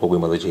बताऊँ, उनको कोई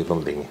मदद चाहिए तो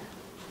हम देंगे.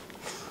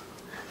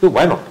 तो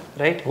व्हाई नॉट,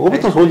 राइट, वो भी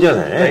तो सोल्जर्स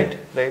हैं.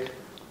 राइट.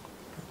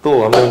 तो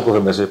हमने उनको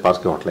फिर मैसेज पास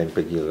के हॉटलाइन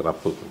पे की, अगर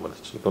आपको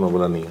मदद चाहिए. तो उन्होंने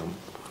बोला नहीं, हम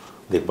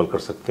देखभाल कर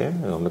सकते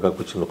हैं. हमने कहा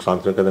कुछ नुकसान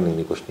तो नहीं, कहते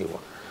नहीं कुछ नहीं हुआ,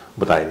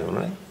 बताया नहीं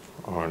उन्होंने.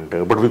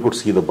 And but we could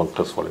see the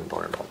bunkers falling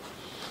down and all.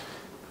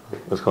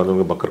 उसका मतलब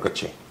उनके बंकर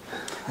कच्चे.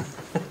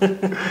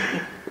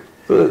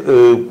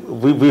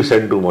 we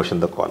set into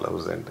motion the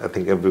columns and I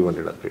think everyone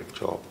did a great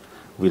job.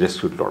 We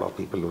rescued a lot of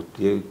people.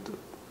 ये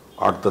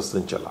 8-10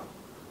 दिन चला.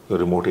 ये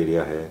remote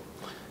area है,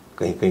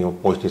 कहीं कहीं हम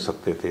पहुंच नहीं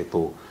सकते थे.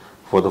 तो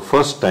for the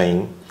first time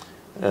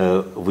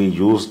we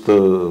used the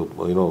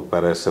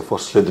para SF for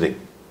slithering.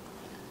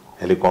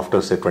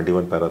 Helicopter से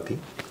 21 पैरा थी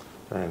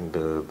and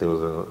there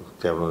was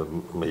a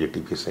major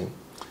TP Singh,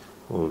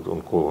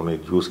 उनको उन्हें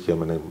यूज़ किया.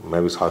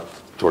 मैं भी साथ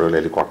छोटे वाले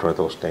हेलीकॉप्टर में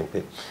था उस टाइम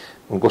पे.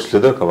 उनको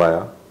स्लिदर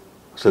करवाया.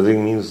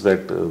 Slithering means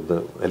that the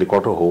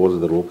helicopter hovers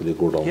the rope, they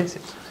go down. Yes,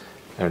 yes.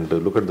 And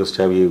look at this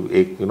chap. ये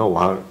एक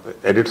वहाँ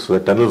एडिट्स हुए,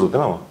 टनल्स होते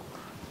हैं ना वहाँ,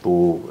 तो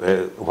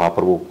वहाँ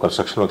पर वो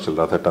कंस्ट्रक्शन वर्क चल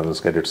रहा था टनल्स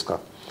के एडिट्स का.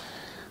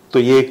 तो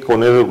ये एक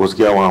कोने में घुस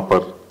गया वहाँ पर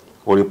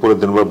और ये पूरे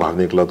दिन भर बाहर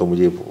निकला. तो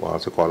मुझे वहाँ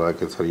से कॉल आया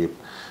कि सर ये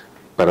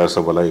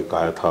पैरासब वाला एक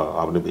आया था,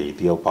 आपने भेज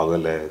दिया, वो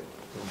पागल है.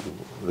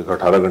 देखा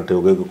 18 घंटे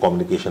हो गए, कोई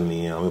कम्युनिकेशन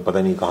नहीं है, हमें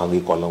पता नहीं कहाँ गई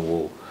कॉलम,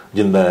 वो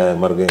जिंदा है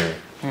मर गए हैं.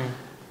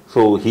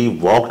 सो he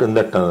walked in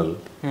that tunnel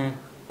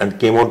and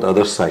came out the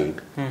other side.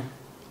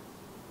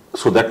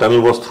 So that tunnel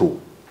was through.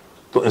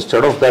 So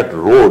instead of that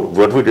road,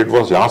 what we did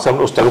was यहाँ से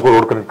हमने उस टनल को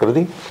रोड कनेक्ट कर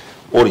दी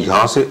और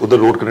यहाँ से उधर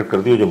रोड कनेक्ट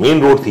कर दी. जो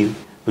मेन रोड थी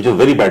which was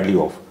very badly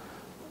off,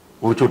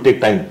 which would take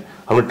time,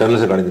 हमने टनल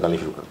से गाड़ी निकालनी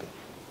शुरू कर दी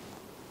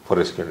for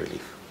rescue and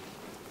relief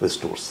with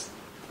stores.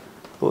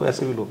 तो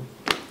ऐसे भी लोग.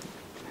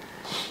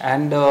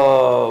 And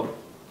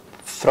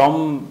from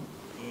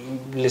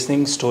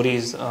listening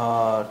stories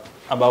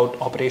about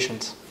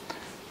operations,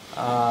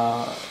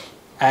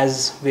 as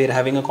we're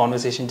having a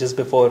conversation just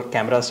before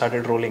camera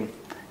started rolling,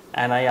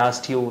 and I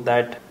asked you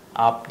that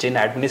आप जिन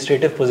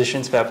administrative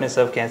positions पे आपने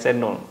serve किया, said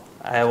no,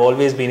 I have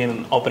always been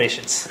in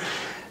operations.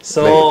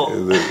 So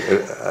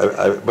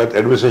but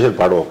administration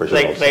part of operation.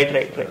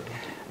 Right.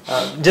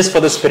 Just for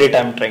the spirit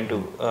I'm trying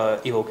to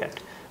evoke at.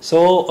 So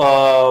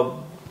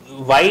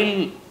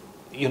while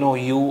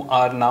you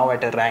are now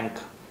at a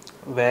rank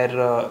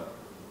where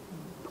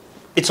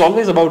it's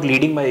always about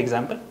leading by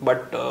example,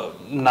 but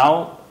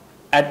now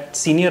at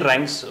senior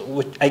ranks,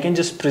 which I can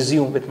just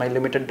presume with my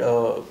limited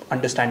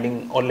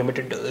understanding or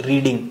limited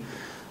reading,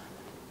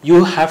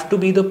 you have to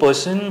be the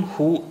person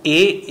who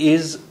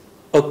is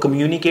a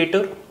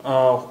communicator,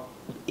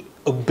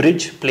 a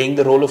bridge, playing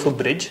the role of a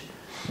bridge.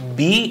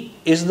 B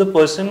is the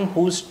person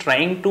who's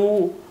trying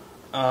to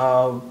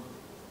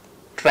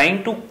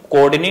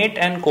coordinate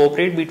and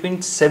cooperate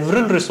between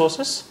several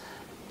resources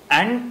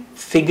and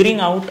figuring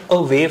out a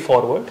way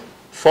forward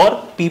for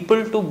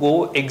people to go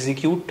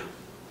execute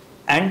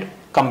and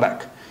come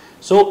back.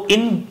 So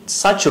in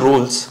such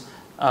roles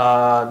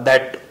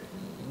that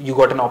you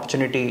got an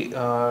opportunity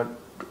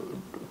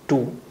to,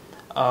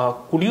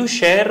 could you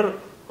share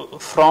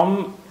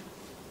from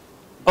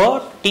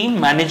a team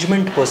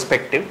management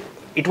perspective?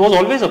 It was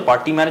always a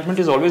part, team management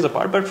is always a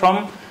part, but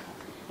from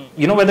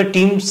where the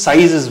team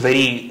size is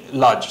very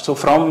large, so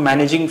from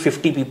managing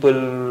 50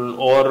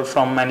 people or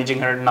from managing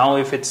 100, now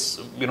if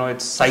it's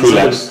it's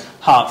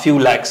sizable, few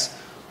lakhs,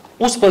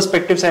 उस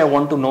perspective से I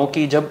want to know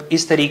कि जब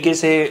इस तरीके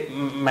से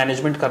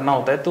management करना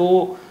होता है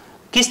तो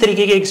किस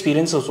तरीके के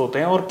एक्सपीरियंसेस होते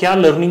हैं और क्या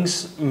लर्निंग्स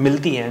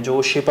मिलती हैं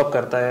जो शेप अप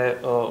करता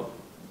है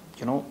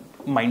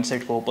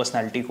माइंडसेट को,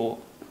 पर्सनालिटी को.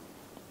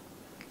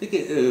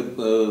 देखिए,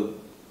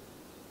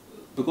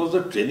 because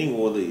the training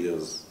over the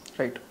years,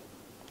 right,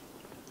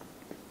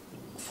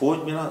 फौज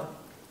में ना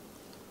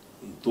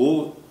 2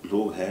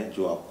 लोग हैं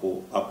जो आपको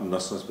आप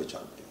नस नस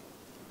पहचानते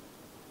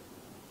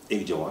हैं,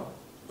 एक जवान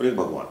और एक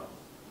भगवान.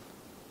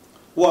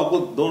 वो आपको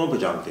दोनों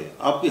पहचानते हैं,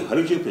 आपकी हर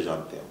एक चीज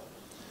पहचानते हैं.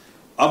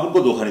 आप उनको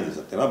धोखा नहीं दे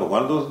सकते ना.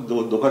 भगवान तो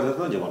धोखा दे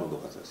सकते हैं, जवान को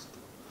धोखा दे सकते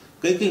हैं.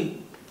 कहीं कहीं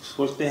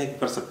सोचते हैं कि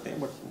कर सकते हैं,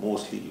 but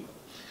mostly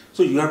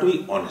so you have to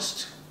be honest.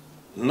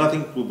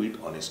 Nothing to beat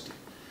honesty.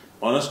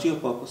 Honesty of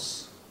purpose.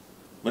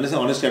 मैंने से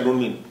honesty I don't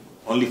mean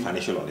only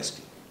financial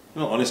honesty.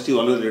 Honesty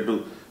always related to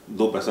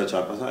 2 पैसा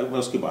 4 पैसा, मैं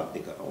उसकी बात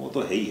नहीं कर रहा हूँ. वो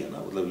तो है ही है ना.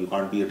 मतलब you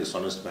can't be a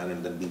dishonest man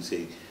and then B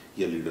से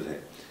ये लीडर है.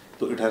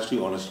 तो it has to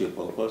be honesty of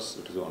purpose,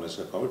 it is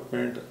honesty of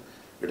commitment,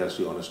 it has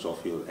to be honest of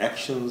your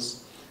actions,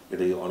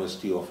 it is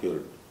honesty of your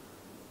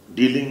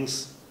dealings.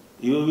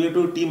 You have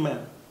to be a team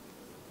man.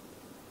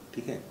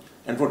 Okay?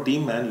 And for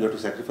team man, you have to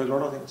sacrifice a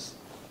lot of things.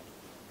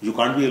 You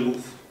can't be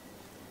aloof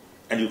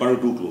and you can't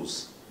be too close.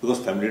 because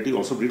familiarity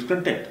also breeds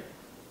content,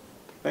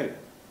 right?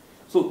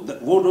 So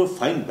वो जो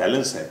fine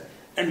balance है,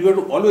 and you have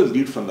to always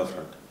lead from the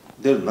front.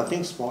 There is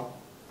nothing small,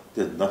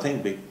 there is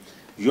nothing big.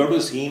 You have to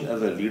be seen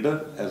as a leader,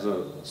 as a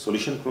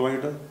solution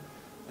provider,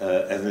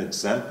 as an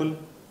example,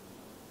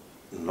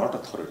 not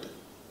authority.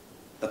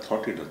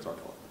 Authority does not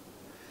work.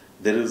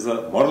 There is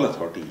a moral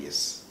authority,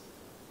 yes.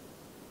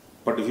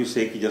 But if you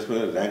say कि just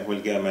मेरा rank मिल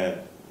गया,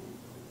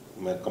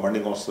 मैं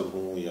commanding officer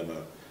हूँ या मैं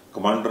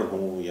commander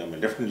हूँ या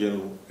मैं lieutenant general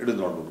हूँ, it is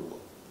not going to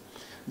work.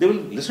 They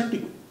will listen to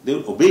you. They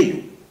will obey you.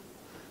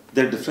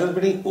 There is difference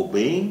between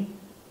obeying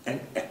and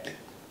acting.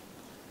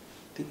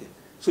 ठीक है?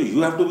 So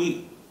you have to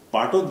be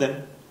part of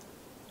them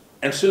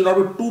and still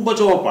not be too much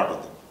of a part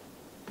of them.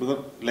 Because,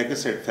 like I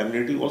said,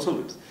 familiarity also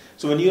wins.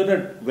 So when you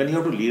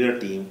have to lead a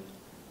team,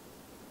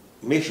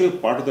 make sure you're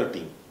part of the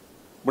team,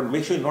 but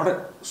make sure you're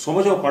not so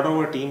much of a part of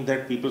a team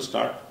that people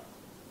start,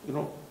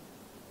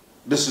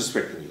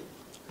 disrespecting you.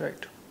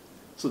 Right.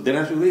 So there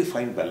has to be a very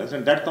fine balance,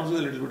 and that comes with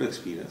a little bit of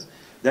experience.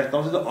 That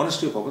comes with the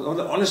honesty of purpose. और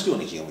the honesty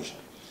होनी चाहिए हमेशा.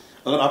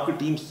 अगर आपकी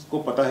team को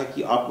पता है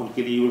कि आप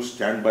उनके लिए you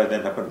stand by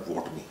them, happen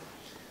vote me,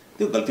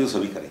 तो गलतियाँ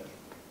सभी करेंगे.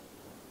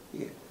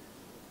 ठीक है?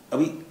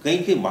 अभी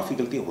कहीं की माफी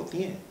गलतियाँ होती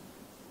हैं.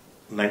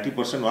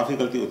 90% माफी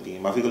गलती होती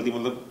है. माफी गलती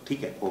मतलब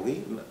ठीक है, हो गई,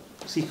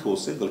 सीखो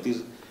उससे. गलती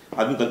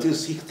आदमी गलती से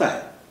सीखता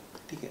है,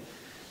 ठीक है.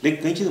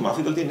 लेकिन कई चीज़ें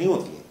माफी गलती नहीं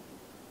होती है.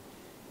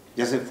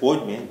 जैसे फौज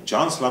में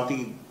जान सलामती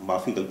की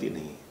माफी गलती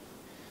नहीं है.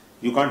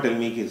 यू कांट टेल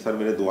मी कि सर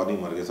मेरे 2 आदमी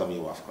मर गए, सब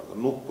ये माफ कर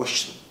दो. No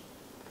question.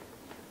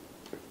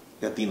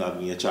 या 3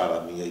 आदमी या 4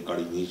 आदमी या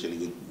गाड़ी नहीं चली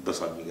गई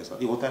 10 आदमी के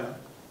साथ, ये होता है ना?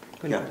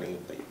 क्या नहीं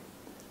होता ये.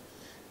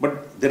 But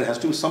there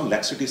has to be some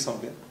laxity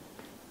somewhere.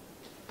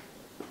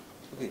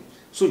 Okay.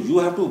 So you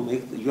have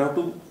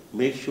to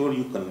make sure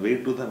you convey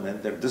to the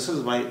men that this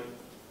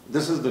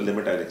is the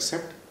limit I'll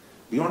accept.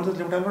 Beyond this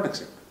limit I'll not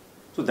accept.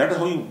 So that is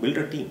how you build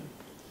a team.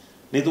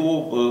 नहीं तो वो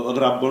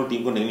अगर आप बोलो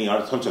team को नहीं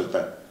यार सब चलता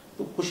है,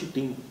 तो कुछ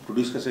टीम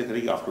प्रोड्यूस कैसे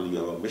करेगी? After you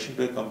have a mission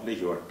to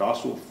accomplish, you have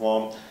task to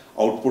perform,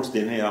 outputs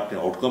देने हैं, आपने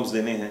आउटकम्स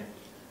देने हैं.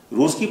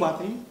 रोज की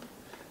बात है.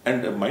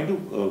 And mind you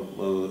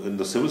in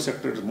the civil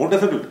sector it is more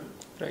difficult,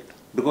 right,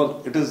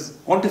 because it is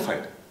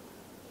quantified.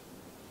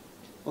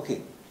 Okay,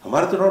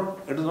 हमारे तो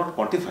it is not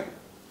quantified.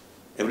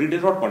 Every day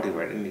not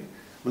quantified.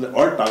 मतलब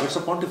all targets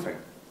are quantified.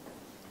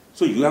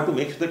 So you have to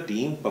make sure the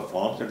team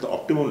performs at the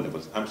optimal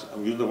levels. I'm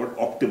using the word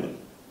optimal,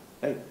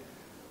 right?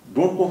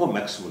 Don't go for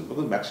maximal,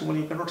 because maximal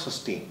you cannot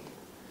sustain.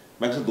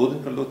 Maximum 2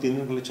 दिन कर लो, 3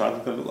 दिन कर लो, 4 दिन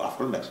कर लो,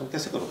 after maximum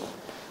कैसे करोगे?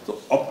 So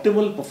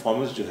optimal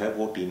performance जो है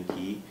वो team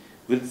की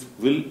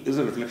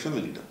is a reflection of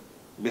the leader,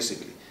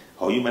 basically.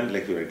 How you manage,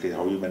 like you rightly,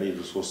 how you manage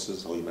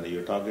resources, how you manage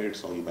your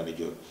targets, how you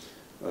manage your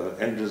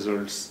end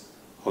results,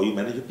 how you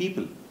manage your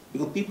people.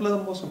 Because people are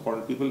the most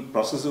important. People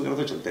process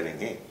वगैरह तो चलते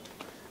रहेंगे.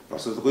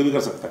 Process तो कोई भी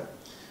कर सकता है.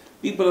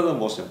 People are the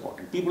most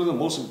important. People are the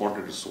most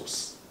important resource,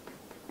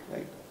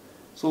 right?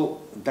 So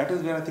that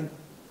is where I think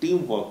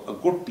teamwork, a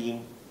good team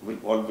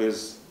will always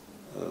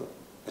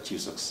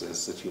achieve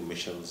success, achieve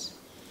missions,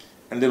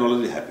 and they'll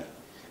always be happy.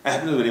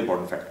 Happiness is a very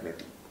important factor in a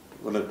team.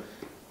 मतलब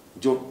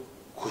जो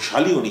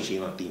खुशहाली होनी चाहिए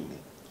ना team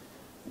में,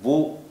 वो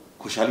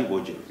खुशहाली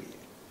बहुत जरूरी है.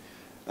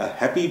 A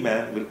happy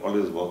man will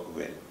always work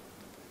well.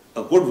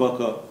 A good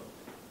worker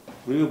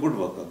will be a good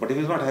worker, but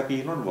if he's not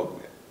happy, he will not work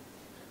well.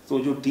 तो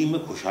जो टीम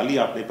में खुशहाली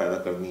आपने पैदा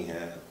करनी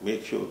है,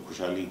 मेक श्योर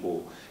खुशहाली हो,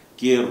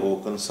 केयर हो,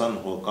 कंसर्न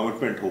हो,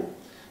 कमिटमेंट हो.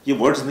 ये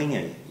वर्ड्स नहीं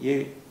है, ये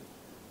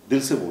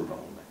दिल से बोल रहा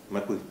हूँ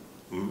मैं कोई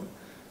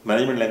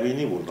मैनेजमेंट लैंग्वेज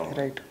नहीं बोल रहा हूँ.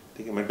 राइट,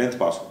 ठीक है. मैं 10th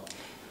पास हूँ,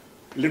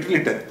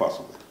 लिटरली 10th पास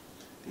हूँ.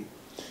 ठीक.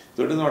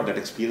 तो it is not that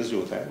experience जो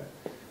होता है,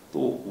 तो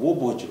वो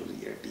बहुत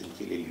जरूरी है टीम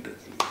के लिए, लीडर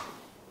के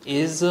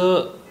लिए. Is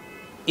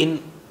in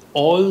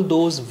all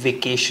those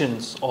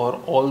vacations or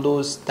all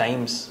those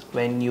times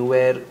when you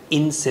were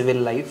in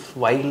civil life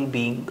while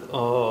being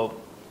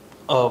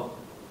a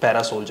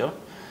para soldier,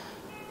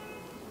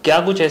 क्या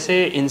कुछ ऐसे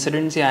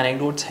incidents या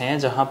anecdotes हैं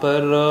जहाँ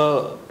पर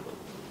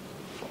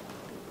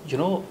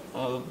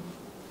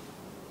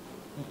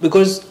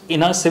because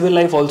in our civil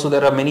life also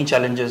there are many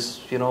challenges,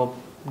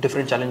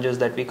 different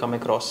challenges that we come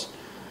across.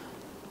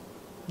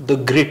 The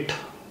grit,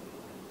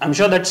 I'm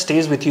sure that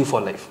stays with you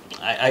for life.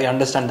 I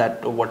understand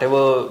that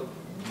whatever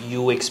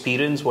you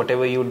experience,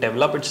 whatever you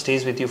develop, it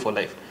stays with you for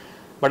life.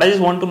 But I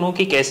just want to know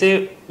कि कैसे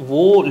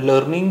वो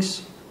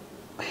learnings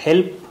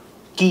help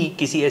की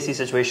किसी ऐसी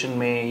situation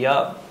में, या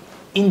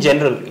in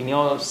general in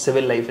your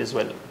civil life as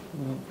well,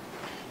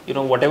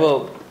 whatever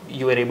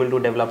you were able to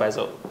develop as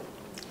a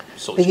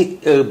soldier.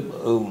 देखिए,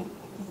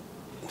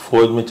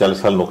 फौज में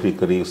 40 साल नौकरी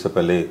करी, उससे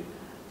पहले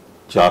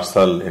 4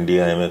 साल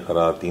इंडिया में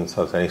करा, 3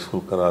 साल सैनिक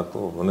स्कूल करा,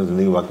 तो मैंने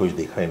जिंदगी में कुछ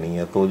देखा ही नहीं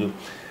है. तो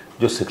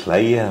जो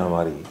सिखलाई है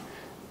हमारी,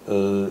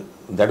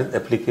 that is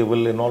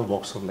applicable in all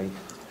walks of life.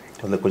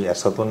 मतलब कुछ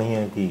ऐसा तो नहीं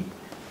है कि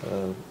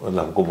मतलब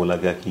हमको बोला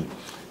गया कि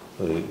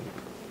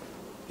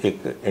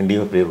एक इंडिया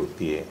में प्रेयर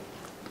होती है,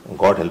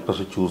 God help us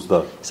to choose the.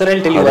 Sir,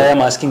 I'll tell you why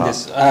I'm asking this,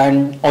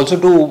 and also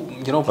to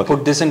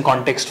put this in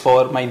context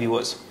for my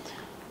viewers.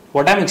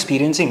 What I'm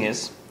experiencing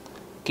is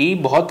कि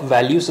बहुत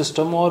वैल्यू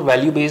सिस्टम और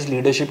value based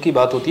leadership की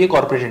बात होती है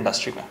corporate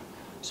industry में.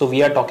 So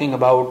we are talking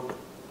about,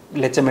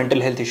 let's say,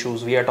 mental health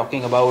issues. We are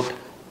talking about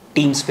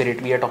team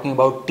spirit. We are talking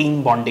about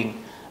team bonding.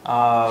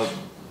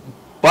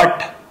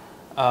 But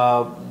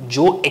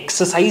जो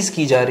exercise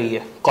की जा रही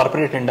है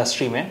कॉर्पोरेट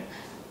इंडस्ट्री में,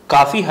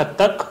 काफ़ी हद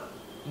तक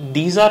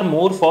these are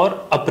more for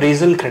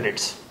appraisal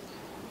credits.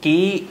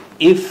 कि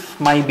if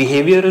my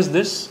behavior is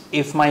this,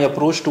 if my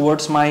approach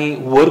towards my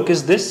work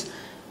is this,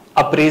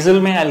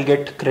 appraisal में I'll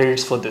get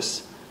credits for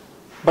this.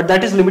 But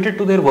that is limited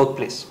to their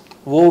workplace.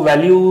 वो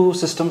value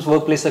systems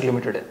workplace तक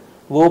limited है.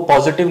 वो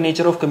positive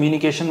nature of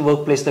communication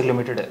workplace तक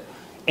limited है.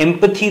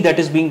 Empathy that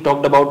is being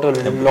talked about a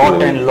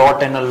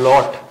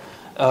lot,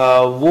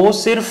 वो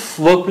सिर्फ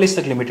workplace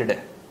तक limited है.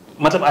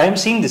 मतलब I am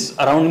seeing this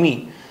around me.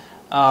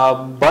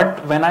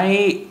 But when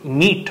I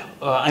meet,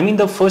 I mean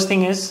the first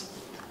thing is,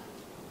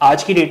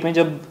 आज की date में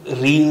जब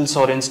रील्स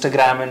और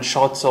इंस्टाग्राम एंड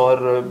शॉर्ट्स और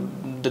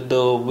the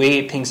way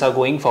things are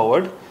going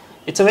forward,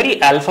 it's a very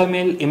alpha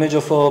male image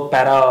of a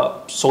para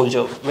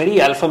soldier, very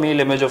alpha male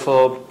image of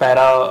a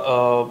para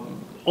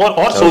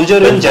or soldier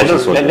in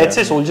general, let's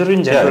say soldier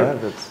in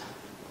general.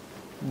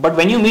 But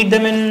when you meet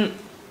them in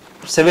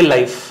civil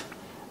life,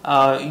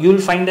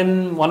 you'll find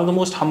them one of the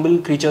most humble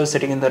creatures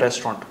sitting in the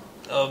restaurant.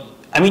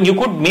 I mean, you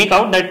could make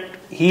out that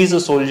he's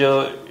a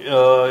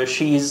soldier,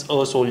 she's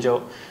a soldier,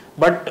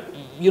 but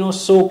you know,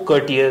 so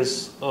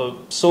courteous,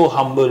 so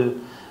humble.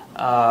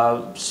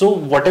 So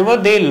whatever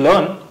they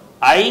learn,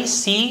 I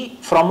see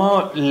from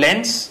a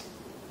lens.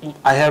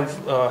 I have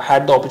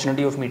had the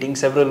opportunity of meeting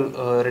several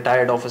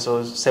retired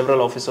officers,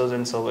 several officers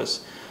in service.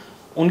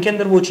 उनके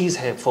अंदर वो चीज़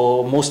है for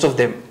most of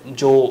them,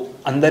 जो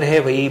अंदर है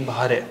वही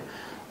बाहर है.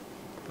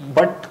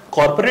 But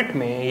corporate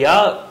में या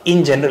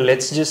in general,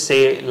 let's just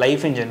say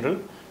life in general,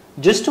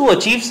 just to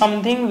achieve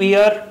something, we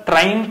are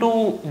trying to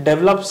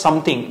develop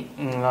something,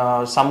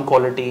 some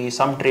quality,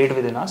 some trait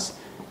within us.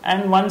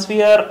 And once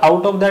we are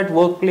out of that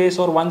workplace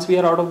or once we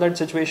are out of that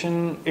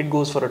situation, it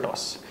goes for a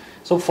toss.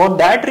 So for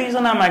that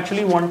reason, I'm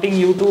actually wanting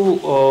you to,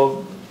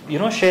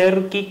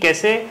 share कि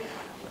कैसे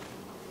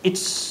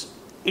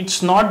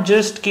it's not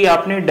just कि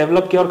आपने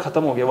develop किया और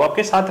खत्म हो गया, वो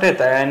आपके साथ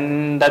रहता है,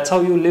 and that's how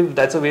you live,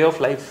 that's a way of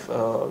life.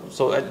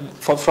 So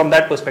from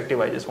that perspective,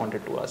 I just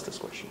wanted to ask this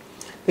question.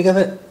 ठीक है,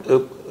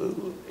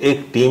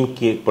 एक टीम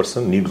की एक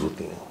पर्सन नीड्स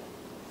होती हैं.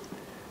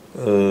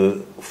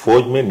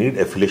 फौज में need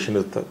affiliation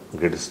is the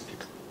greatest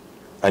need.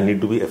 I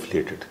need to be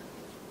affiliated.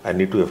 I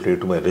need to affiliate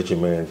to my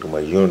regiment, to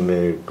my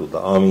unit, to the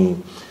army.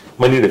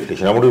 My need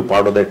affiliation. I want to be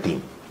part of that team.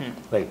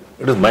 Right,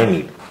 it is my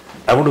need.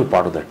 I want to be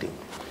part of that team.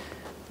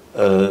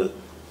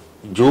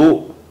 जो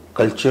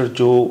culture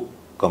जो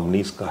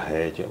companies का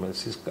है, जो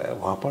MNCs का है,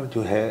 वहां पर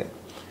जो है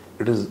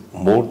it is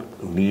more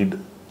need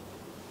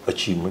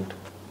achievement,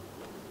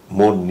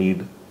 more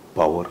need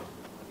power,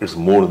 it's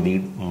more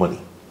need money,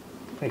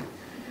 right?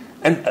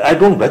 And I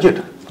don't grudge it.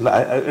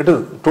 It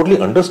is totally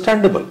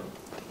understandable.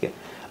 Okay.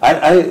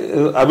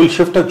 I will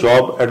shift a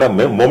job at a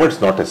moment's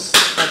notice.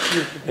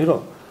 Absolutely.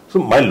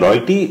 So my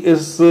loyalty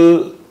is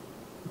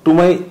to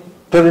my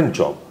current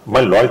job.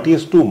 My loyalty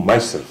is to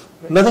myself.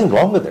 Right. Nothing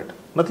wrong with it.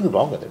 Nothing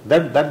wrong with it.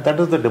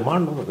 That is the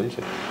demand of the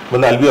culture.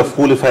 Well, I'll be a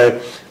fool if I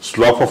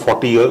slog for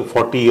 40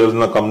 years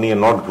in a company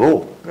and not grow.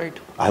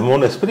 Right. I have my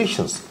own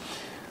aspirations.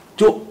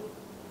 जो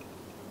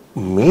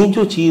main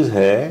जो चीज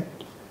है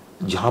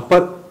जहां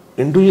पर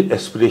individual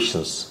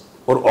aspirations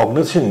और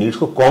organisation needs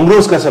को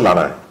congruence कैसे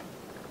लाना है,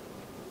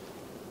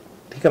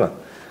 ठीक है ना,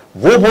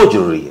 वो बहुत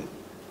जरूरी है.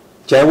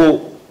 चाहे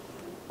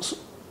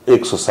वो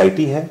एक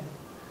सोसाइटी है,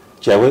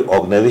 चाहे वो एक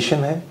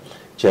ऑर्गेनाइजेशन है,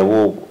 चाहे वो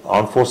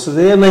आर्म फोर्सेस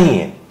है या नहीं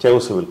है, चाहे वो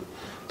सिविल.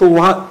 तो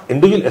वहां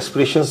इंडिविजुअल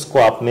एस्पिरेशंस को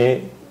आपने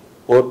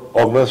और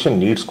ऑर्गेनाइजेशन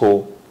नीड्स को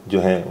जो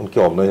है उनकी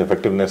ऑर्गेनाइजेशन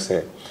इफेक्टिवनेस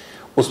है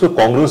उस पर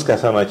कॉन्ग्रुएंस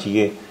कैसा आना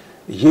चाहिए,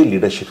 ये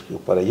लीडरशिप के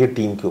ऊपर है, ये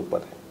टीम के ऊपर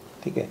है.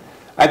 ठीक है.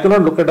 I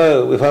cannot look at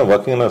if I'm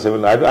working in a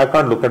civil, I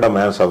can't look at a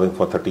man serving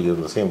for 30 years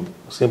in the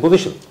same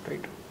position.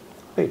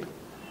 Right.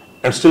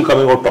 And still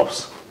coming out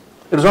tops.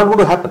 It's not going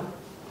to happen.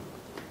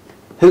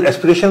 His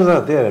aspirations are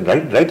there,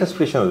 right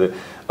aspirations are there.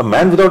 A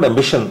man without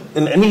ambition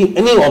in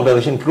any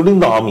organization, including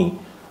the army,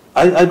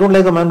 I don't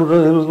like a man who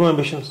has no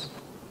ambitions.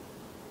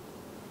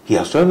 He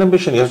has to have an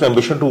ambition. He has an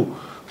ambition to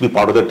be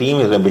part of the team.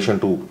 He has an ambition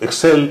to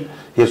excel.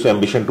 He has an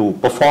ambition to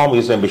perform. He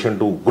has an ambition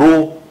to grow.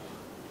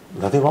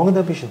 Nothing wrong with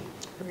ambition.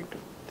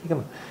 ठीक है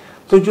ना.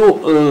 तो जो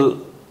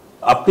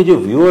आपके जो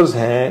viewers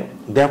हैं,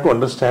 they have to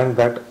understand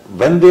that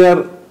when they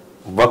are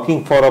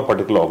working for a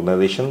particular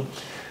organization,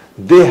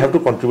 they have to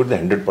contribute the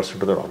 100%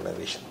 to their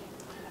organization.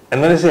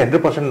 And when I say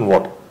 100% in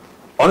what?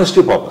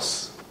 Honesty purpose.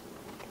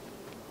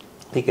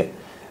 ठीक है.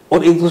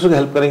 और एक दूसरे को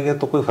हेल्प करेंगे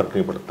तो कोई फर्क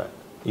नहीं पड़ता है.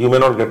 You may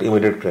not get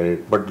immediate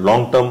credit, but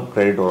long-term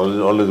credit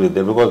will always be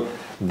there because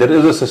there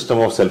is a system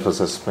of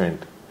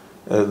self-assessment.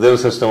 There is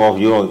a system of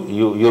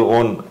your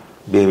own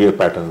behavior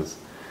patterns.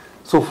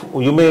 So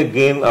you may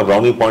gain a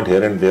brownie point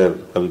here and there,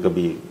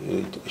 kabhi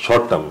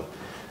short term,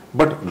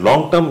 but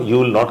long term you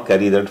will not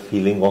carry that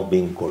feeling of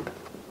being good,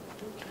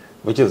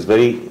 which is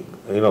very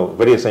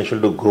essential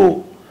to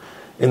grow.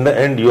 In the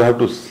end, you have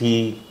to see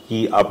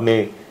कि आपने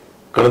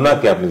करना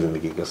क्या अपनी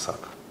जिंदगी के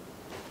साथ.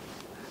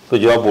 तो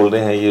जो आप बोल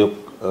रहे हैं ये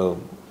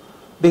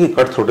देखिए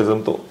कट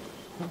थ्रोटिज्म तो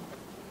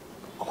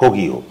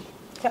होगी हो,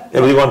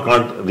 everyone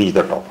can't reach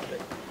the top.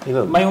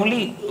 My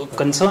only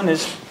concern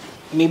is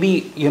maybe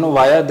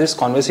via this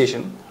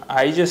conversation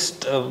I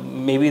just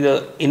maybe the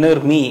inner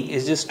me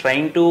is just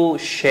trying to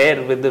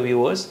share with the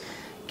viewers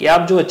कि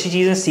आप जो अच्छी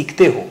चीज़ें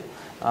सीखते हो,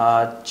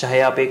 चाहे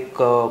आप एक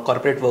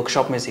कॉर्पोरेट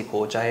वर्कशॉप में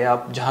सीखो, चाहे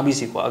आप जहाँ भी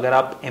सीखो, अगर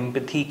आप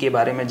एम्पैथी के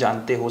बारे में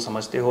जानते हो,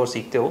 समझते हो और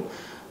सीखते हो,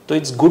 तो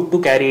it's good to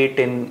carry it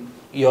in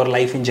your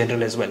life in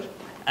general as well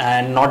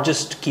and not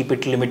just keep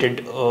it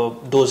limited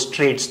those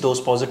traits, those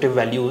positive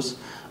values,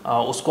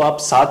 उसको आप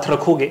साथ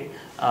रखोगे.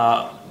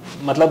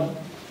 मतलब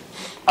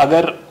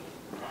अगर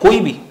कोई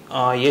भी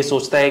ये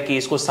सोचता है कि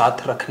इसको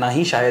साथ रखना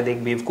ही शायद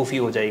एक बेवकूफ़ी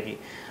हो जाएगी,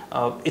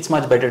 it's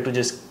much better to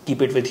just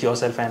keep it with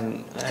yourself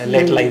and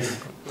let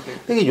life.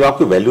 देखिए जो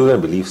आपके वैल्यूज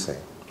एंड बिलीफ्स हैं,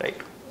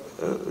 right,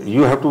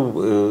 you have to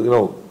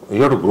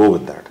you have to grow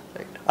with that.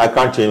 I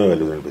can't change my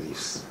values and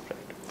beliefs.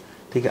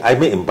 ठीक है, आई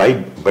मे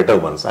imbibe better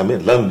once, I may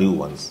learn new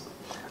ones,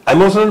 I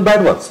may also learn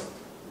bad once.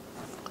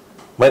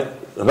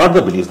 Not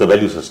the beliefs, the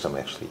value system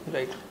actually.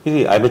 Right.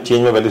 I may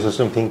change my value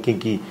system thinking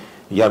कि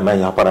यार मैं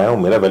यहाँ पर आया हूँ,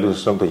 मेरा value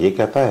system तो ये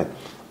कहता है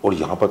और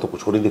यहाँ पर तो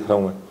कुछ और ही दिख रहा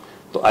हूँ मैं.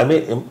 तो I may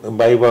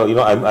imbibe,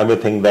 I may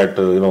think that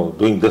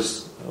doing this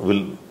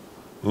will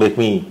make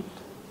me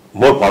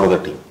more part of the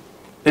team.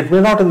 It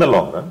may not in the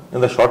long run.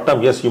 In the short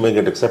term, yes, you may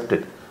get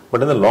accepted,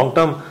 but in the long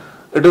term,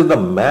 it is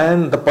the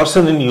man, the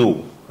person in you,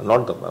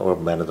 not the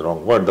man is the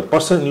wrong word, the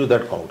person in you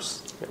that counts.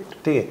 Right.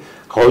 ठीक है,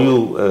 how you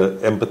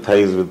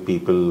empathize with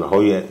people,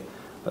 how you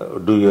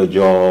do your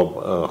job,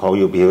 how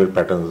your behavior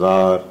patterns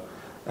are,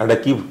 and I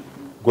keep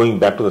going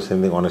back to the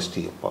same thing,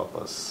 honesty of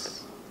purpose.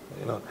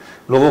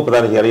 लोगों को पता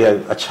नहीं यार ये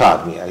अच्छा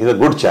आदमी है, he's a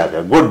good chap,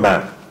 a good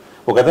man.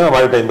 वो कहते हैं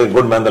हमारे टाइम पे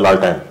good man the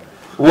last time,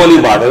 वो वाली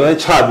बात है,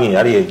 अच्छा आदमी है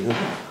यार ये,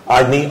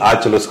 आज नहीं,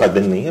 आज चलो इसका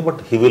दिन नहीं है, but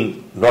he will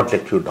not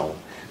let you down,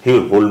 he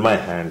will hold my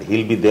hand, he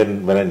will be there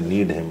when I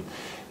need him.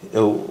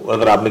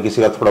 अगर आपने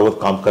किसी का थोड़ा बहुत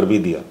काम कर भी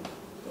दिया,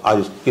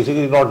 आज किसी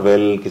की नॉट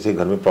वेल, किसी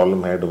घर में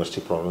प्रॉब्लम है,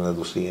 डोमेस्टिक प्रॉब्लम है,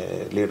 दूसरी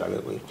है, लेट आ गया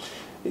कोई,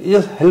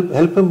 just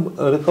help him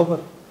recover.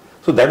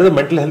 So that is the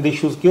mental health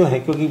issues क्यों है?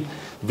 क्योंकि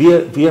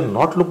we are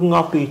not looking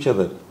after each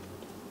other.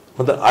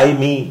 मतलब I,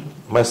 me,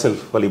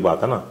 myself वाली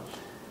बात है ना.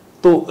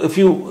 तो if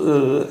you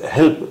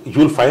help,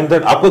 you will find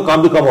that आपका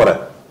काम भी कम हो रहा है.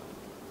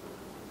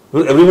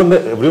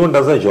 Everyone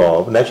does a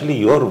job. Naturally,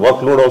 your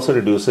workload also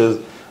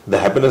reduces. The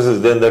happiness is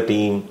there in the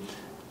team.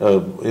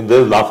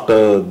 There is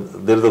laughter.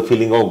 There is a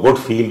feeling of good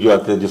feel जो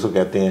आते हैं, जिसको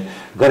कहते हैं.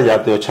 घर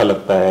जाते हो अच्छा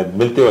लगता है,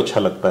 मिलते हो अच्छा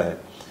लगता है.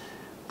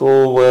 तो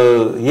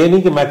ये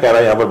नहीं कि मैं कह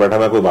रहा यहाँ पर बैठा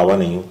मैं कोई बाबा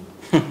नहीं हूँ.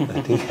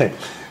 ठीक है,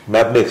 मैं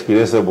अपने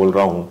एक्सपीरियंस से बोल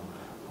रहा हूँ.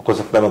 हो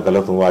सकता है मैं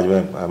गलत हूँ. आज मैं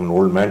I am an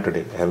old man today,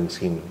 I haven't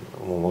seen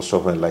most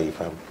of my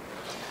life.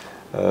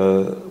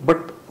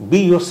 But be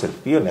yourself,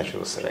 be your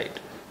natural self. Right,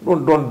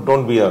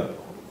 don't be a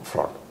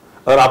fraud.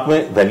 अगर आप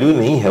में वैल्यू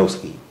नहीं है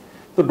उसकी,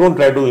 तो डोंट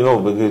ट्राई टू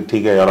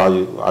ठीक है यार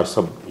आज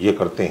सब ये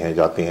करते हैं,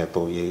 जाते हैं,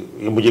 तो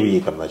ये मुझे भी ये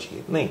करना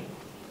चाहिए. नहीं,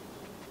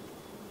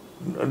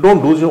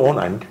 don't lose your own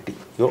identity.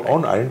 Your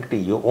own identity,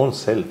 your own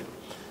self,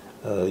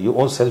 your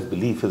own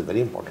self-belief is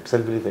very important.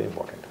 Self-belief is very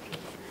important.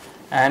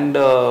 And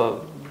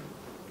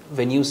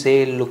when you say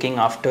looking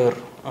after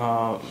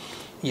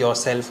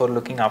yourself or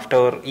looking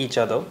after each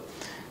other,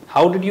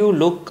 how did you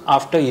look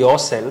after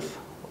yourself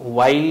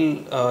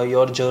while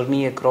your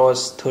journey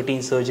across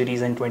 13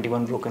 surgeries and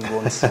 21 broken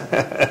bones?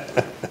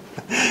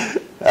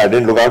 I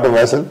didn't look after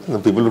myself. The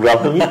people looked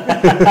after me.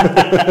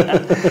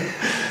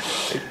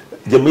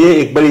 जब मैं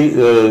एक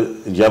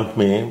बड़ी jump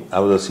में, I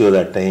was a CEO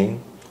that time,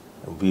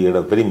 we had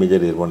a very major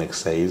airborne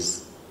exercise,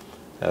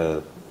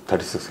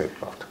 36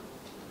 aircraft,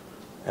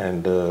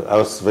 and I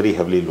was very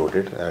heavily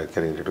loaded,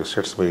 carrying it to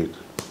sets में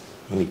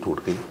नी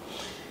टूट गई,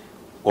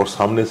 और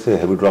सामने से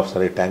हेवी ड्रॉप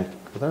सारे टैंक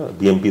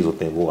BMPs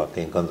होते हैं, वो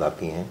आते हैं, गन्स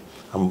आती हैं.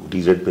 हम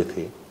DZ पे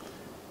थे,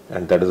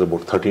 and that is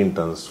about 13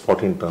 turns,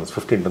 14 turns,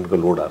 15 ton का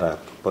लोड आ रहा है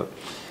पर.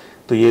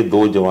 तो ये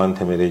दो जवान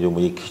थे मेरे जो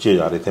मुझे खींचे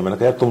जा रहे थे. मैंने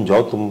कहा तुम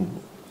जाओ,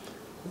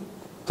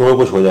 तुम्हें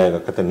कुछ हो जाएगा.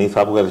 कहते नहीं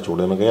साहब को कैसे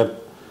छोड़े. मैं कहा यार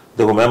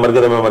देखो मैं मर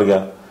गया तो मैं मर गया,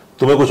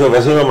 तुम्हें कुछ हो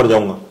वैसे ही मैं मर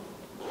जाऊंगा.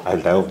 I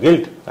will die of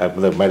guilt,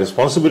 मतलब माई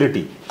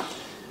रिस्पॉन्सिबिलिटी.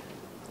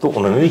 तो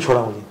उन्होंने नहीं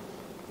छोड़ा मुझे,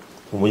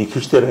 वो मुझे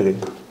खींचते रह गए.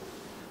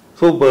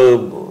 So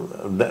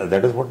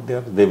that is what they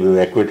are. They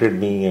evacuated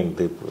me and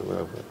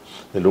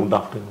they looked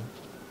after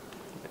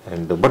me.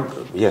 And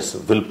but yes,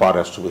 will power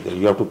has to be there.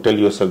 You have to tell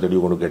yourself that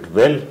you going to get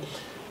well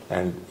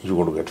and you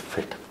going to get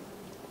fit.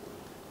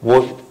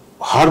 वो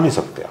हार नहीं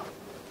सकते आप.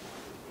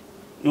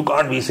 You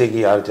can't be से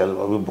कि यार चल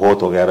अभी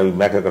बहुत हो गया, अभी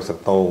मैं क्या कर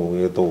सकता हूँ,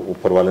 ये तो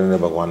ऊपर वाले ने,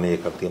 भगवान ने ये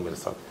कर दिया मेरे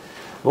साथ.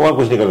 भगवान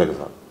कुछ नहीं कर मेरे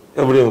साथ.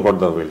 Everyone got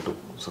the will to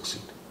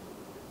succeed.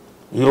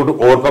 You have to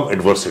overcome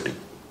adversity.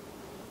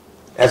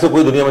 ऐसा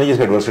कोई दुनिया में नहीं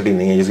जिसकी एडवर्सिटी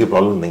नहीं है, जिसकी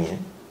प्रॉब्लम नहीं है.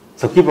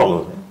 सबकी प्रॉब्लम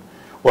है,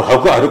 और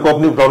हर को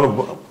अपनी प्रॉब्लम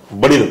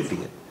बड़ी लगती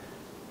है.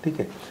 ठीक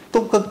है, तो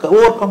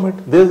overcome it.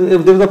 There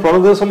is a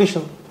problem, there is a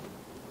solution.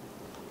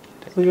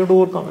 So you have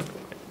to overcome it.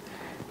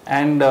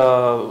 And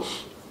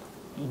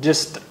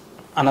just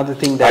another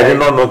thing that I did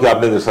not know कि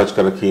आपने रिसर्च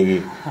कर रखी है कि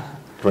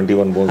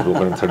 21 bones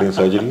broken and 13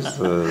 surgeries.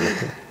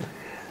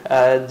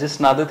 Just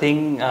another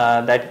thing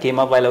that came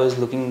up while I was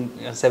looking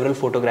several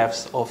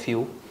photographs of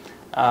you.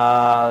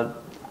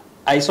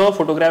 I saw a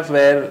photograph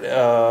where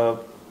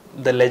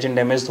the legend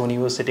M.S. Dhoni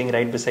was sitting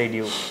right beside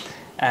you,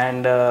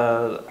 and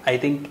I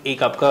think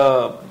एक आपका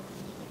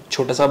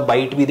छोटा सा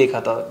bite भी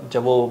देखा था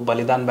जब वो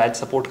बलिदान बैच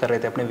सपोर्ट कर रहे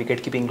थे अपने विकेट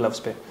कीपिंग ग्लव्स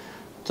पे.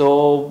 तो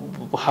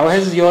how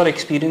has your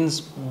experience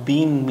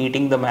been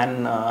meeting the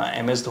man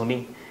M.S.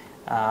 Dhoni?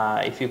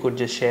 If you could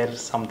just share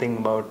something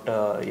about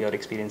your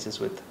experiences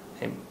with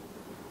him.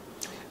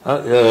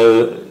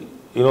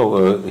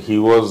 He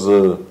was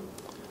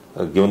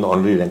given the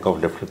honorary rank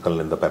of Lieutenant Colonel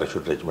in the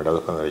parachute regiment,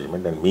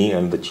 regiment, and me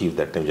and the chief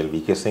that time, General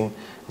V.K. Singh,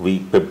 we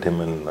pipped him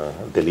in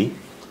Delhi.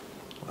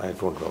 I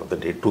don't know the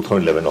date,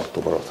 2011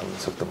 October or something,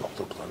 September,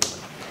 October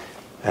 2011.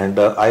 And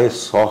I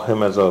saw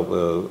him as a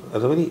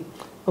very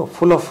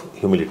full of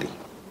humility.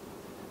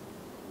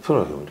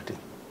 Full of humility.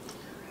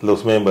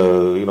 उसमें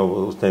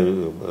उसने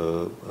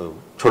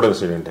छोटा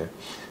incident है.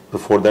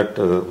 Before that,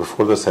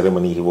 before the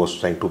ceremony, he was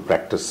trying to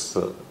practice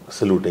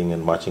saluting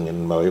and marching,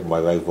 and my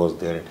wife was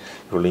there.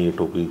 Rolling ये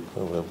टोपी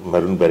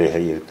maroon beret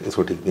है, ये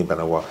इसको ठीक नहीं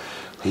पहना हुआ.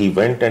 He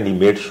went and he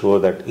made sure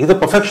that he's a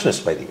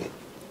perfectionist, by the way.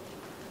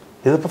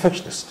 He's a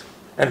perfectionist,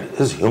 and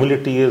his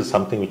humility is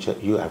something which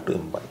you have to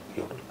imbibe.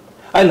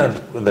 I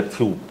learned in that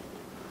few,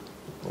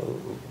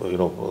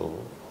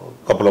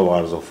 couple of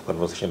hours of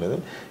conversation with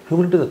him.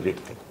 Humility is a great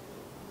thing.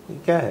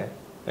 क्या है?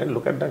 And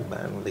look at that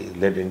man. He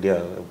led India.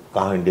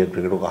 कहाँ Indian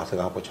cricket को कहाँ से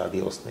कहाँ पहुँचा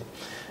दिया उसने.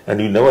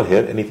 And you never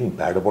hear anything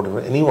bad about him.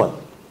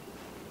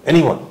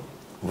 Anyone.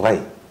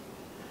 Why?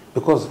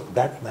 Because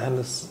that man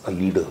is a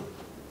leader.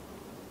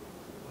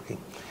 Okay.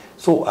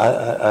 So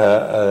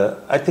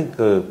I think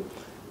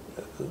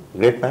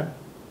great man.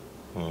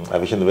 I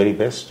wish him the very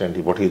best. And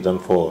what he's done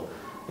for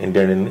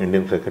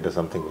Indian cricket is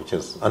something which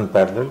is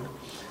unparalleled.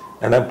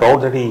 And I'm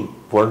proud that he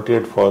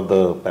volunteered for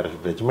the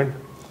parachute regiment.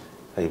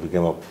 He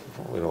became a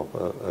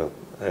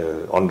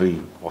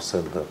honorary officer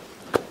in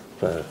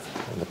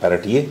the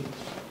para-TA.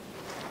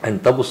 And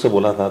तब उससे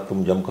बोला था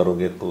तुम jump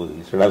करोगे तो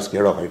he said I was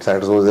scared of heights.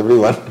 So was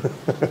everyone.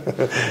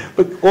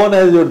 But कौन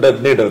है जो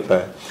नहीं डरता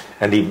है?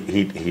 And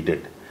he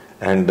did.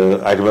 And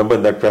I remember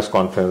in that press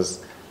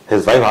conference,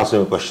 his wife asked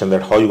him a question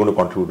that how are you going to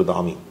contribute to the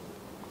army?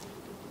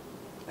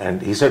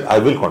 And he said I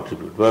will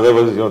contribute. Well,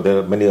 there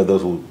are many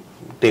others who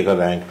take a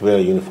rank, wear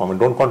a uniform and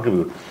don't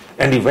contribute.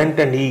 And he went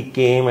and he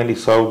came and he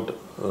served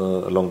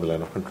along the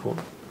line of control.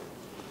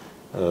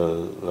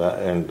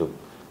 And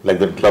like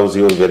the gloves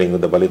he was wearing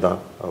with the Balidan,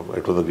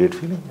 it was a great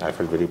feeling. I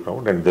felt very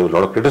proud. And there was a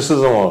lot of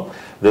criticism.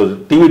 There was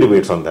TV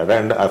debates on that.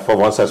 And for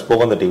once I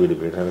spoke on the TV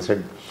debate and I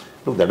said,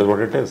 look, that is what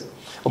it is.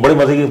 बड़ी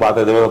मजे की बात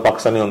है. There was a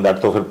Pakistani on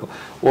that. तो फिर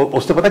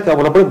उसने पता क्या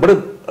बोला? बड़े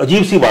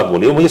अजीब सी बात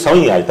बोली. मुझे समझ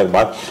नहीं आई तक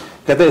बात.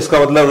 कहते इसका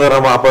मतलब अगर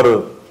हम वहाँ पर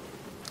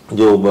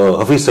जो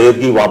हफीज सैयद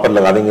की वहाँ पर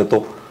लगा देंगे तो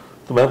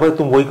मैं बोला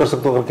तुम वही कर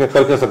सकते हो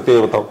कर सकते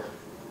हो बताओ.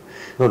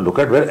 No, look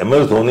at where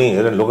M.S. Dhoni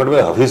is and look at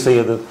where Hafiz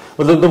Sayyid is.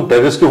 मतलब तुम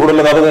टेररिस्ट की फोटो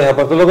लगा दोगे यहाँ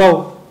पर तो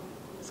लगाओ.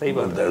 सही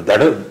बात.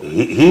 That is,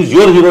 he is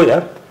your hero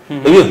यार.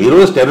 If your hero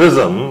is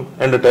terrorism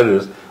and a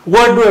terrorist,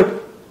 go and do it.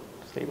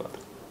 सही बात.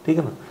 ठीक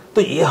है ना.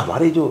 तो ये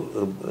हमारे जो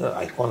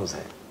आइकॉन्स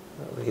हैं,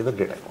 ये the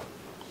great icon.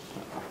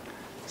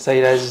 Sir,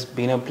 it has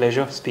been a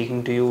pleasure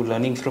speaking to you,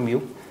 learning from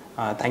you.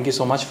 Thank you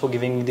so much for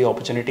giving me the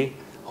opportunity.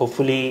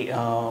 Hopefully,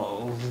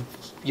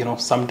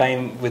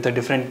 sometime with a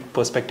different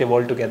perspective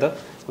altogether,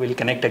 we'll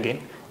connect again.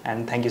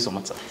 And thank you so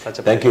much, sir. Such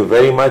a thank you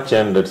very much,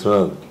 and it's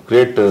a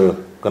great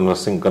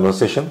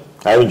conversation.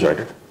 I've enjoyed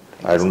it.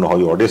 I don't know how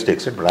your audience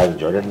takes it, but I've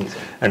enjoyed it.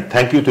 And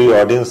thank you to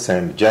your audience,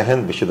 and Jai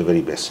Hind, wish you the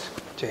very best.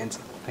 Jai Hind,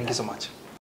 sir. Thank you so much.